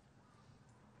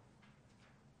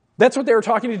 That's what they were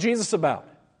talking to Jesus about.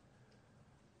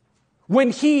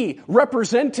 When he,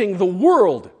 representing the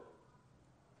world,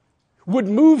 would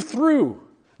move through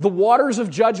the waters of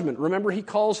judgment. Remember, he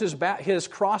calls his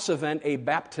cross event a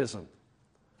baptism.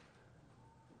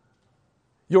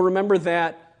 You'll remember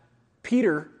that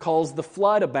Peter calls the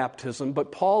flood a baptism,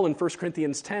 but Paul in 1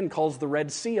 Corinthians 10 calls the Red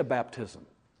Sea a baptism.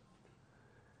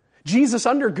 Jesus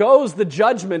undergoes the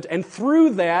judgment, and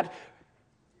through that,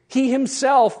 he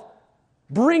himself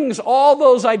brings all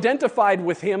those identified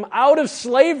with him out of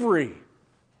slavery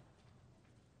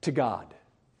to God.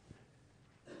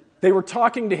 They were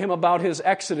talking to him about his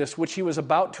exodus, which he was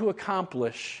about to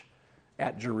accomplish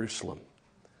at Jerusalem.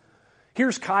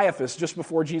 Here's Caiaphas just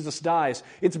before Jesus dies.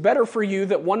 It's better for you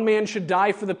that one man should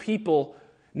die for the people,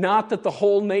 not that the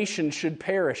whole nation should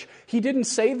perish. He didn't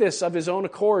say this of his own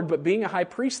accord, but being a high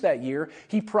priest that year,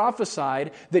 he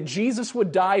prophesied that Jesus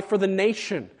would die for the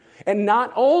nation. And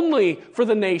not only for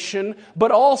the nation,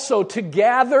 but also to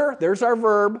gather, there's our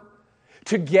verb,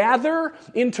 to gather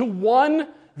into one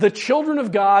the children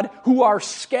of God who are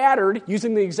scattered,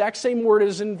 using the exact same word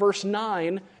as in verse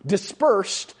 9,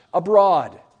 dispersed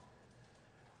abroad.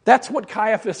 That's what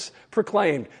Caiaphas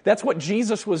proclaimed. That's what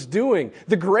Jesus was doing.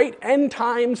 The great end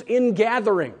times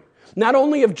ingathering, not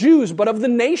only of Jews, but of the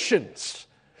nations,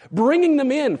 bringing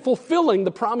them in, fulfilling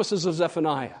the promises of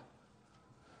Zephaniah.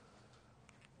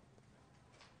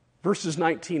 Verses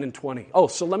 19 and 20.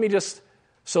 So let me just,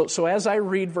 so as I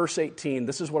read verse 18,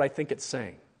 this is what I think it's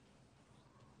saying.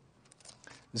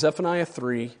 Zephaniah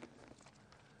 3.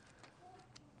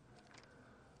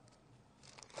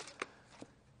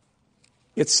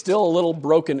 It's still a little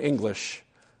broken English,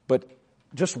 but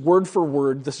just word for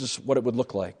word, this is what it would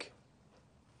look like.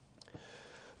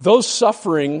 Those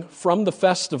suffering from the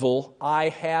festival I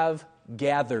have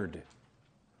gathered.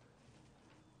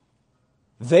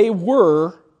 They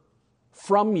were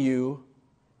from you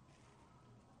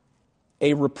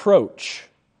a reproach.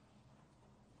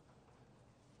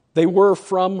 They were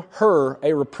from her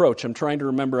a reproach. I'm trying to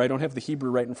remember. I don't have the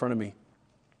Hebrew right in front of me.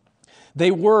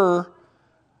 They were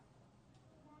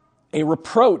a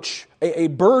reproach, a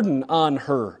burden on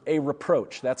her, a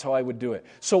reproach. That's how I would do it.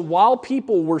 So while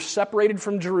people were separated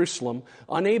from Jerusalem,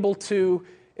 unable to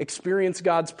experience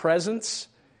God's presence,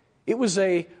 it was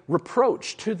a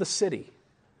reproach to the city.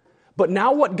 But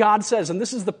now what God says, and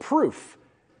this is the proof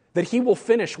that He will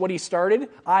finish what He started,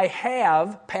 I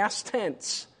have, past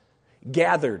tense,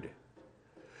 gathered.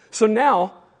 So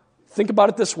now, think about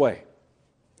it this way.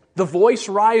 The voice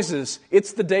rises,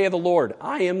 it's the day of the Lord.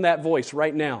 I am that voice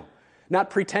right now. Not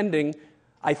pretending,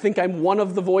 I think I'm one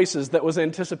of the voices that was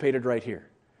anticipated right here.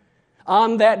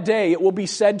 On that day, it will be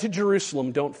said to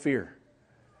Jerusalem, don't fear,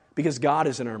 because God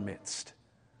is in our midst.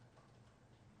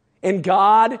 And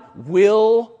God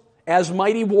will, as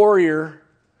mighty warrior,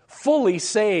 fully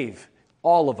save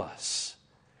all of us.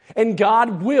 And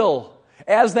God will,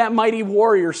 as that mighty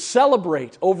warrior,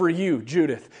 celebrate over you,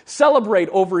 Judith. Celebrate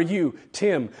over you,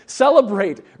 Tim.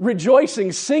 Celebrate,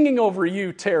 rejoicing, singing over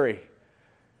you, Terry.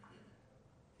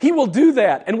 He will do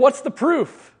that. And what's the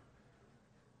proof?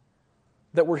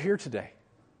 That we're here today.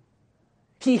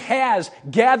 He has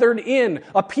gathered in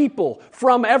a people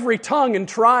from every tongue and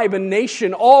tribe and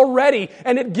nation already,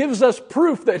 and it gives us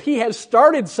proof that He has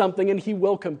started something and He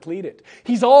will complete it.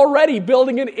 He's already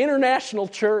building an international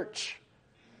church.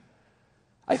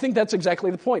 I think that's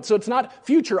exactly the point. So it's not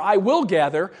future, I will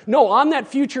gather. No, on that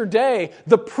future day,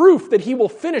 the proof that He will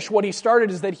finish what He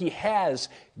started is that He has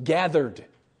gathered.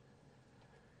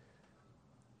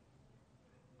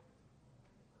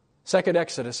 Second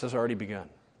Exodus has already begun.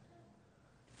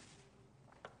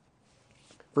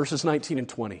 Verses 19 and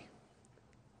 20.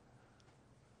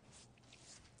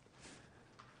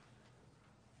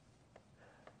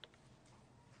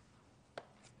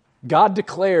 God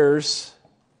declares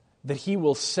that He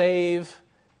will save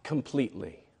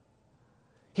completely.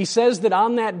 He says that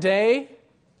on that day,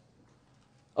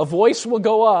 a voice will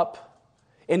go up,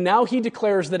 and now He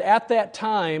declares that at that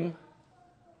time,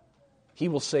 He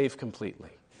will save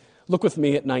completely. Look with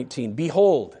me at 19.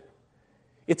 Behold,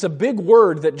 it's a big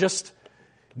word that just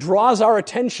draws our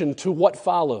attention to what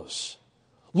follows.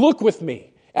 Look with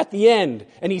me at the end,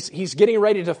 and he's getting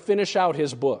ready to finish out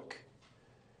his book.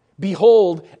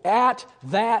 Behold, at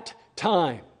that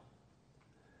time.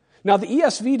 Now, the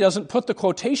ESV doesn't put the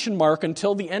quotation mark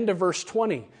until the end of verse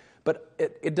 20, but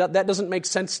that doesn't make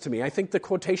sense to me. I think the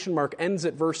quotation mark ends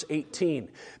at verse 18,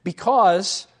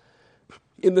 because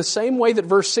in the same way that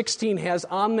verse 16 has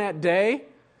on that day,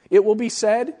 it will be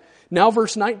said, now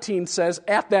verse 19 says,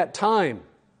 at that time,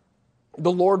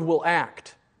 the Lord will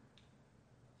act.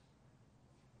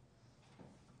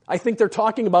 I think they're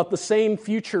talking about the same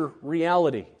future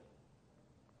reality.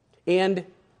 And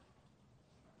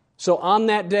so on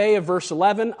that day of verse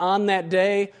 11, on that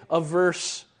day of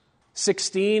verse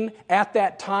 16, at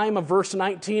that time of verse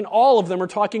 19, all of them are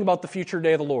talking about the future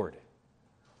day of the Lord.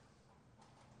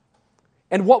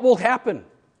 And what will happen?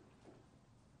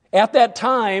 At that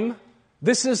time,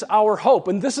 this is our hope,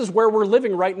 and this is where we're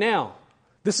living right now.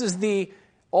 This is the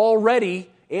already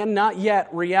and not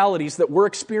yet realities that we're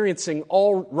experiencing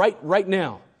right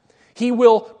now. He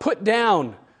will put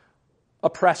down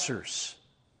oppressors.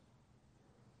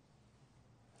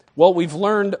 Well, we've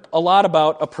learned a lot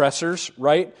about oppressors,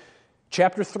 right?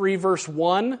 Chapter 3, verse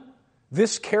 1,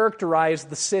 this characterized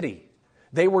the city.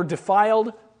 They were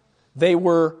defiled, they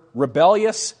were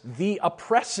rebellious, the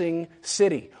oppressing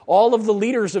city. All of the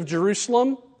leaders of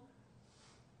Jerusalem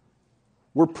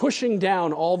were pushing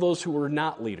down all those who were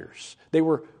not leaders. They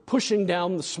were pushing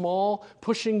down the small,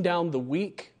 pushing down the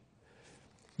weak.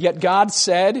 Yet God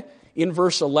said in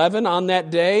verse 11, on that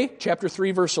day, chapter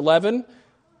 3, verse 11,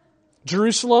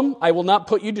 Jerusalem, I will not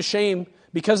put you to shame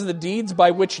because of the deeds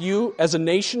by which you, as a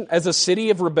nation, as a city,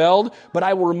 have rebelled, but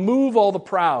I will remove all the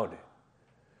proud.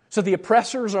 So the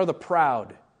oppressors are the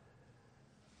proud.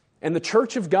 And the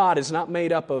church of God is not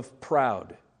made up of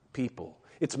proud people.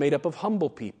 It's made up of humble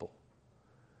people.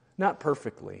 Not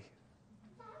perfectly.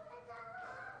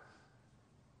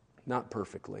 Not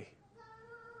perfectly.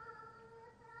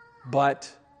 But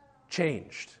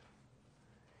changed.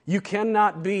 You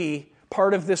cannot be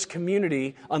part of this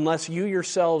community unless you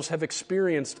yourselves have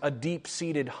experienced a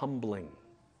deep-seated humbling.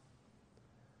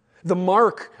 The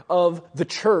mark of the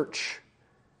church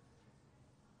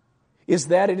is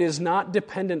that it is not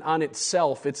dependent on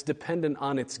itself, it's dependent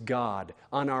on its God,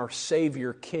 on our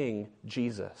Savior, King,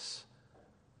 Jesus.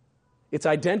 It's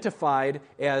identified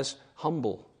as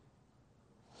humble.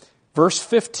 Verse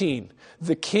 15,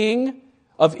 the King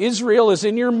of Israel is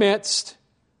in your midst,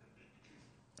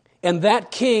 and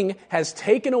that King has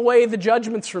taken away the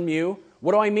judgments from you.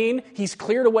 What do I mean? He's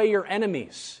cleared away your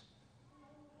enemies.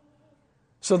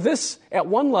 So this, at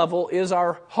one level, is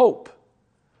our hope.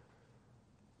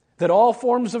 That all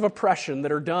forms of oppression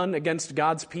that are done against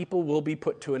God's people will be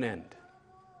put to an end.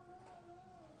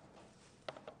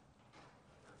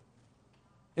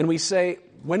 And we say,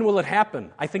 when will it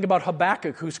happen? I think about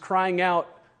Habakkuk, who's crying out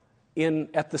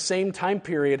at the same time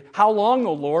period, how long,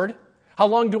 O Lord? How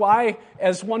long do I,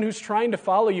 as one who's trying to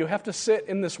follow you, have to sit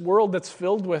in this world that's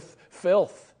filled with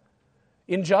filth?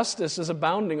 Injustice is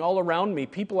abounding all around me.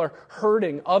 People are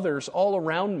hurting others all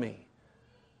around me.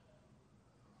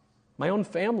 My own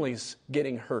family's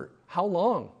getting hurt. How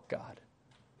long, God?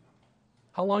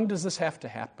 How long does this have to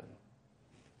happen?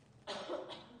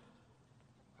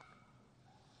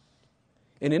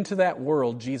 And into that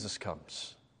world, Jesus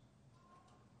comes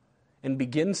and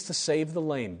begins to save the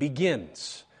lame,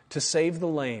 begins to save the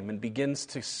lame, and begins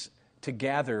to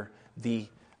gather the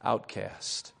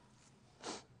outcast.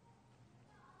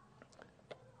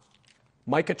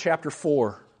 Micah chapter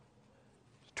 4.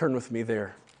 Turn with me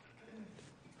there.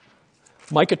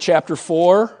 Micah chapter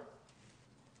 4.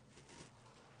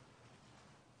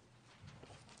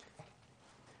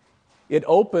 It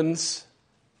opens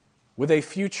with a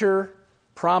future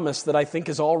promise that I think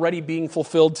is already being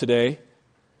fulfilled today.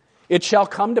 It shall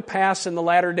come to pass in the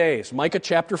latter days, Micah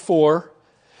chapter 4,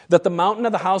 that the mountain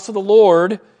of the house of the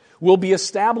Lord will be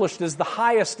established as the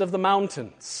highest of the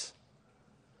mountains.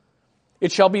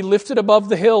 It shall be lifted above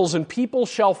the hills, and people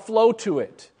shall flow to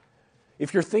it.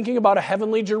 If you're thinking about a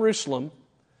heavenly Jerusalem,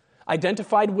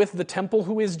 identified with the temple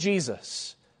who is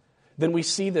Jesus, then we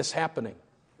see this happening.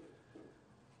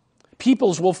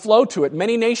 Peoples will flow to it.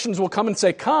 Many nations will come and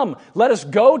say, come, let us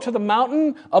go to the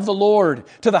mountain of the Lord,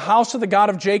 to the house of the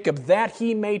God of Jacob, that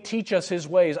He may teach us His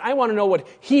ways. I want to know what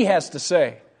He has to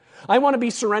say. I want to be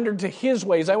surrendered to His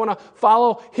ways. I want to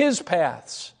follow His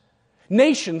paths.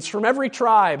 Nations from every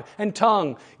tribe and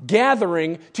tongue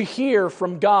gathering to hear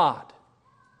from God.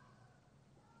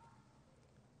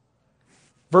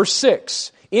 Verse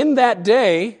 6, in that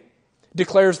day,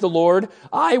 declares the Lord,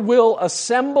 I will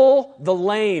assemble the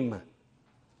lame.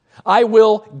 I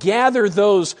will gather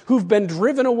those who've been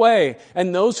driven away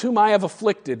and those whom I have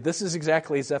afflicted. This is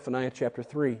exactly Zephaniah chapter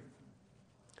 3.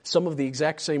 Some of the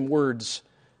exact same words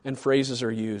and phrases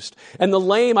are used. And the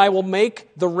lame I will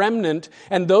make the remnant,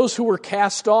 and those who were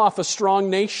cast off a strong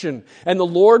nation. And the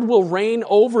Lord will reign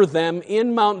over them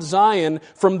in Mount Zion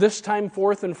from this time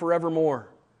forth and forevermore.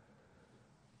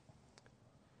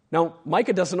 Now,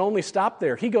 Micah doesn't only stop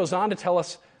there. He goes on to tell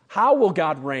us, how will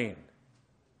God reign?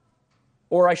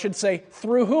 Or I should say,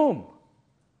 through whom?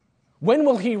 When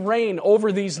will He reign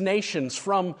over these nations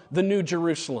from the New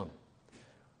Jerusalem?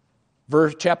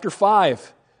 Chapter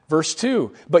 5, verse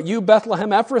 2, but you,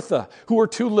 Bethlehem Ephrathah, who are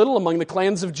too little among the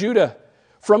clans of Judah,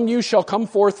 from you shall come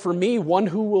forth for me one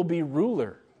who will be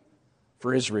ruler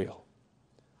for Israel,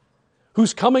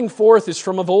 whose coming forth is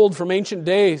from of old, from ancient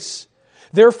days.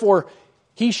 Therefore,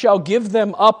 He shall give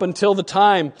them up until the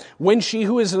time when she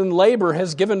who is in labor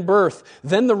has given birth.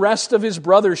 Then the rest of his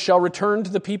brothers shall return to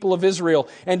the people of Israel,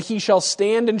 and he shall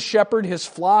stand and shepherd his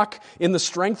flock in the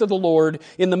strength of the Lord,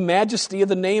 in the majesty of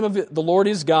the name of the Lord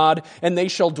his God, and they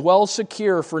shall dwell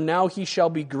secure, for now he shall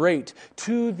be great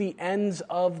to the ends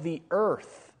of the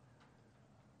earth.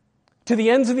 To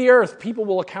the ends of the earth, people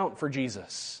will account for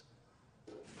Jesus.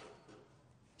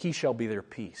 He shall be their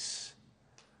peace.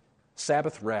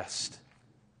 Sabbath rest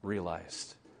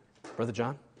realized. Brother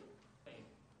John?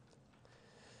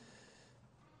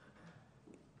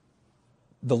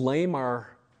 The lame are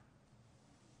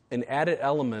an added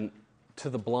element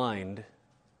to the blind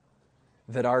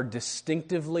that are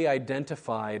distinctively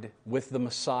identified with the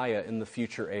Messiah in the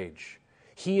future age.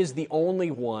 He is the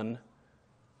only one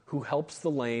who helps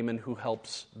the lame and who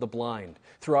helps the blind.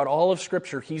 Throughout all of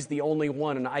Scripture, He's the only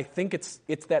one, and I think it's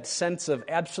that sense of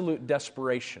absolute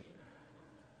desperation.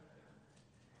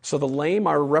 So the lame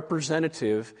are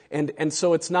representative, and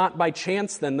so it's not by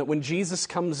chance then that when Jesus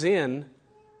comes in,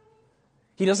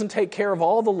 He doesn't take care of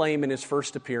all the lame in His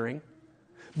first appearing.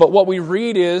 But what we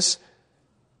read is,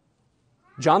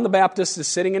 John the Baptist is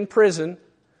sitting in prison.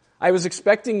 I was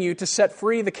expecting you to set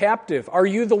free the captive. Are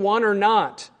you the one or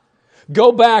not?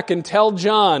 Go back and tell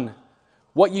John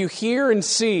what you hear and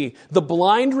see. The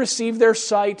blind receive their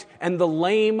sight, and the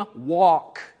lame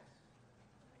walk.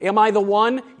 Am I the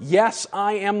one? Yes,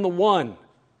 I am the one.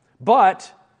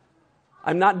 But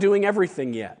I'm not doing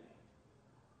everything yet.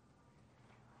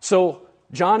 So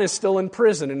John is still in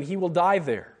prison and he will die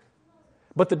there.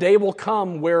 But the day will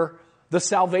come where the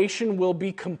salvation will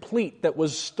be complete that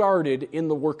was started in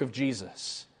the work of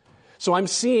Jesus. So I'm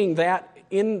seeing that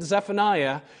in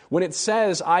Zephaniah when it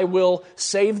says, I will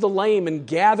save the lame and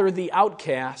gather the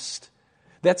outcast.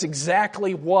 That's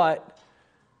exactly what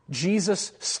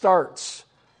Jesus starts.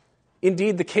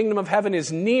 Indeed, the kingdom of heaven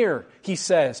is near, He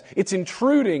says. It's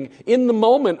intruding in the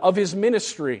moment of His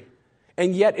ministry,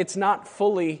 and yet it's not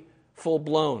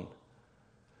full-blown.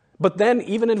 But then,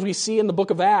 even as we see in the book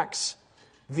of Acts,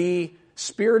 the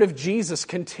Spirit of Jesus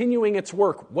continuing its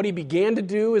work. What He began to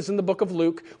do is in the book of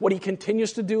Luke, what He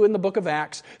continues to do in the book of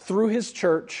Acts through His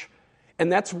church,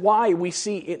 and that's why we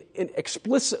see it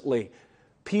explicitly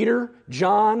Peter,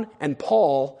 John, and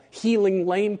Paul healing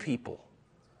lame people.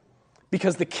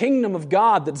 Because the kingdom of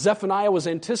God that Zephaniah was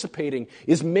anticipating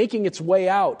is making its way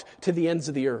out to the ends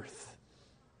of the earth,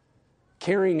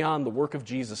 carrying on the work of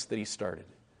Jesus that He started.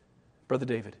 Brother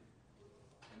David.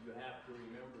 And you have to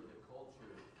remember the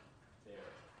culture there.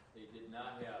 They did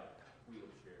not have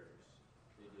wheelchairs.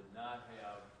 They did not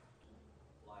have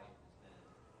light and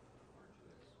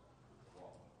arduous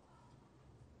walk.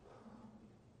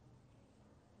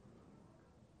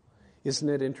 Isn't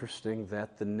it interesting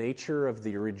that the nature of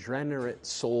the regenerate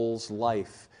soul's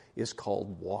life is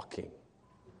called walking?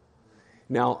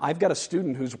 Now, I've got a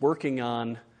student who's working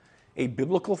on a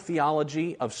biblical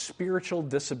theology of spiritual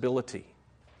disability,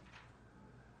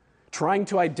 trying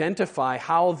to identify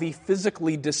how the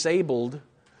physically disabled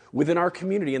within our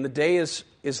community, and the day is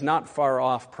not far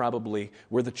off probably,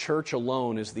 where the church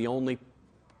alone is the only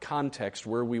context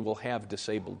where we will have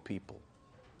disabled people.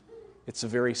 It's a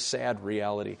very sad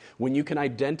reality. When you can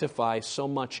identify so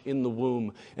much in the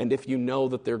womb, and if you know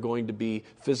that they're going to be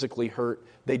physically hurt,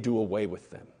 they do away with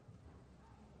them.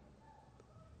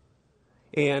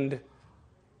 And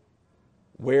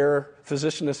where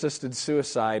physician-assisted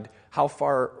suicide, how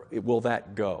far will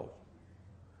that go?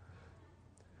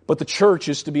 But the church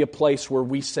is to be a place where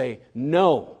we say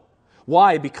no.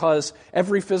 Why? Because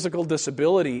every physical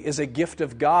disability is a gift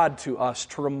of God to us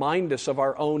to remind us of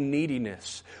our own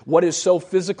neediness. What is so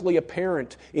physically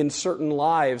apparent in certain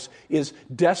lives is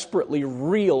desperately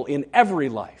real in every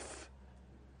life.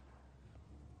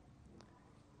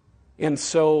 And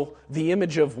so the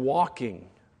image of walking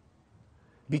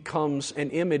becomes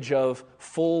an image of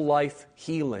full life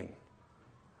healing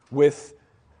with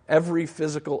every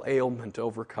physical ailment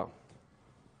overcome.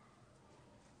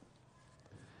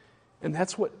 And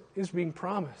that's what is being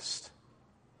promised.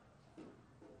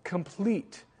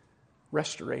 Complete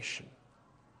restoration.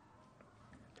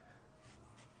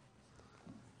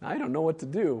 Now, I don't know what to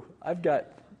do. I've got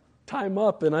time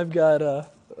up and I've got a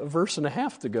verse and a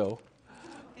half to go.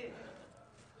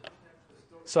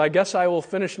 So I guess I will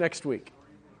finish next week.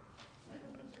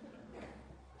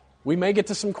 We may get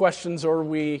to some questions or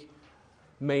we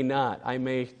may not. I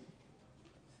may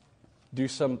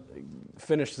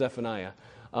finish Zephaniah.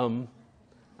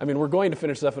 We're going to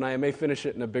finish Zephaniah. I may finish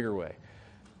it in a bigger way.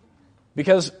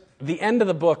 Because the end of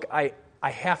the book, I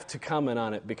have to comment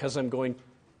on it because I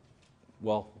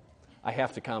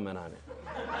have to comment on it.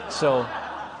 So,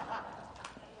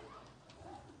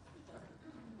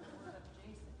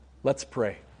 Let's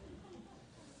pray.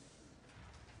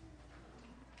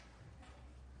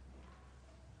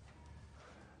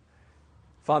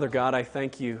 Father God, I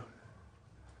thank you.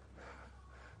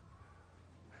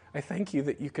 I thank you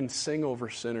that you can sing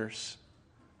over sinners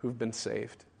who've been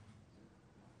saved.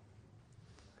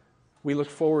 We look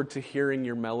forward to hearing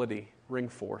your melody ring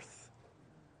forth.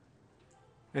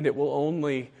 And it will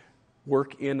only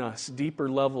work in us deeper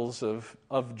levels of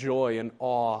joy and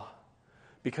awe,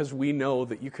 because we know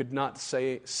that you could not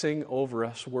sing over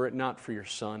us were it not for your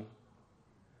Son.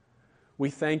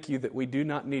 We thank you that we do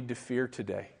not need to fear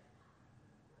today.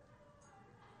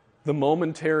 The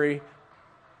momentary,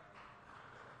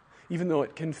 even though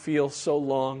it can feel so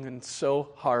long and so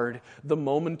hard, the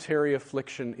momentary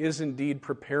affliction is indeed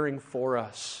preparing for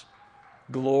us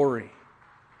glory,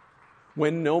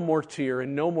 when no more tear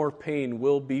and no more pain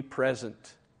will be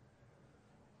present.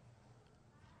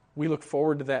 We look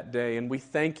forward to that day, and we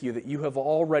thank you that you have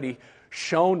already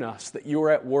shown us that you are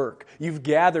at work. You've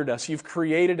gathered us. You've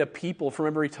created a people from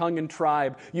every tongue and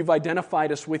tribe. You've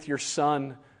identified us with your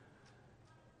Son.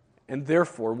 And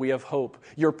therefore, we have hope.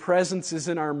 Your presence is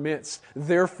in our midst.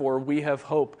 Therefore, we have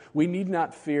hope. We need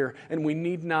not fear, and we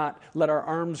need not let our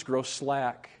arms grow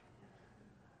slack.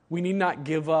 We need not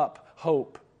give up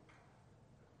hope.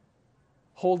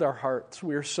 Hold our hearts.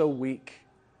 We are so weak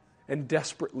and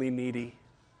desperately needy.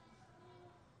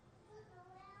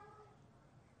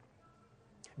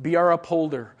 Be our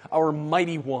upholder, our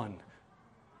mighty one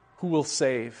who will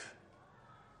save.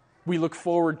 We look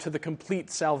forward to the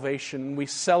complete salvation. We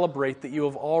celebrate that you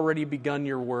have already begun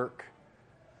your work.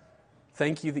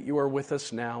 Thank you that you are with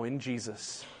us now in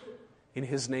Jesus. In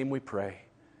His name we pray.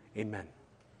 Amen.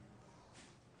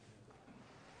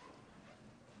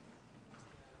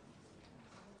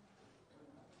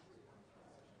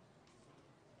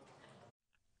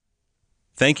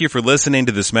 Thank you for listening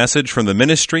to this message from the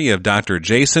ministry of Dr.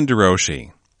 Jason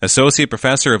DeRouchie, Associate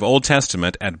Professor of Old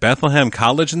Testament at Bethlehem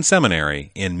College and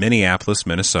Seminary in Minneapolis,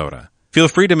 Minnesota. Feel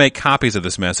free to make copies of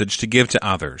this message to give to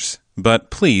others, but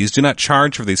please do not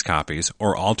charge for these copies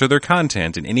or alter their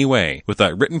content in any way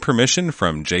without written permission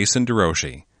from Jason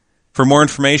DeRouchie. For more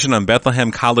information on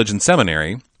Bethlehem College and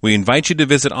Seminary, we invite you to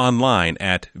visit online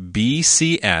at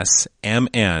bcsmn.org.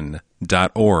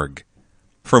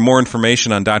 For more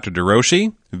information on Dr.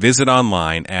 DeRouchie, visit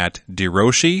online at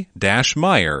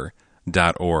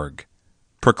derouchie-meyer.org.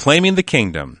 Proclaiming the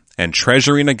kingdom and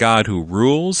treasuring a God who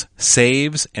rules,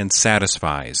 saves, and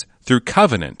satisfies through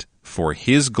covenant for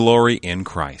His glory in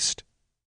Christ.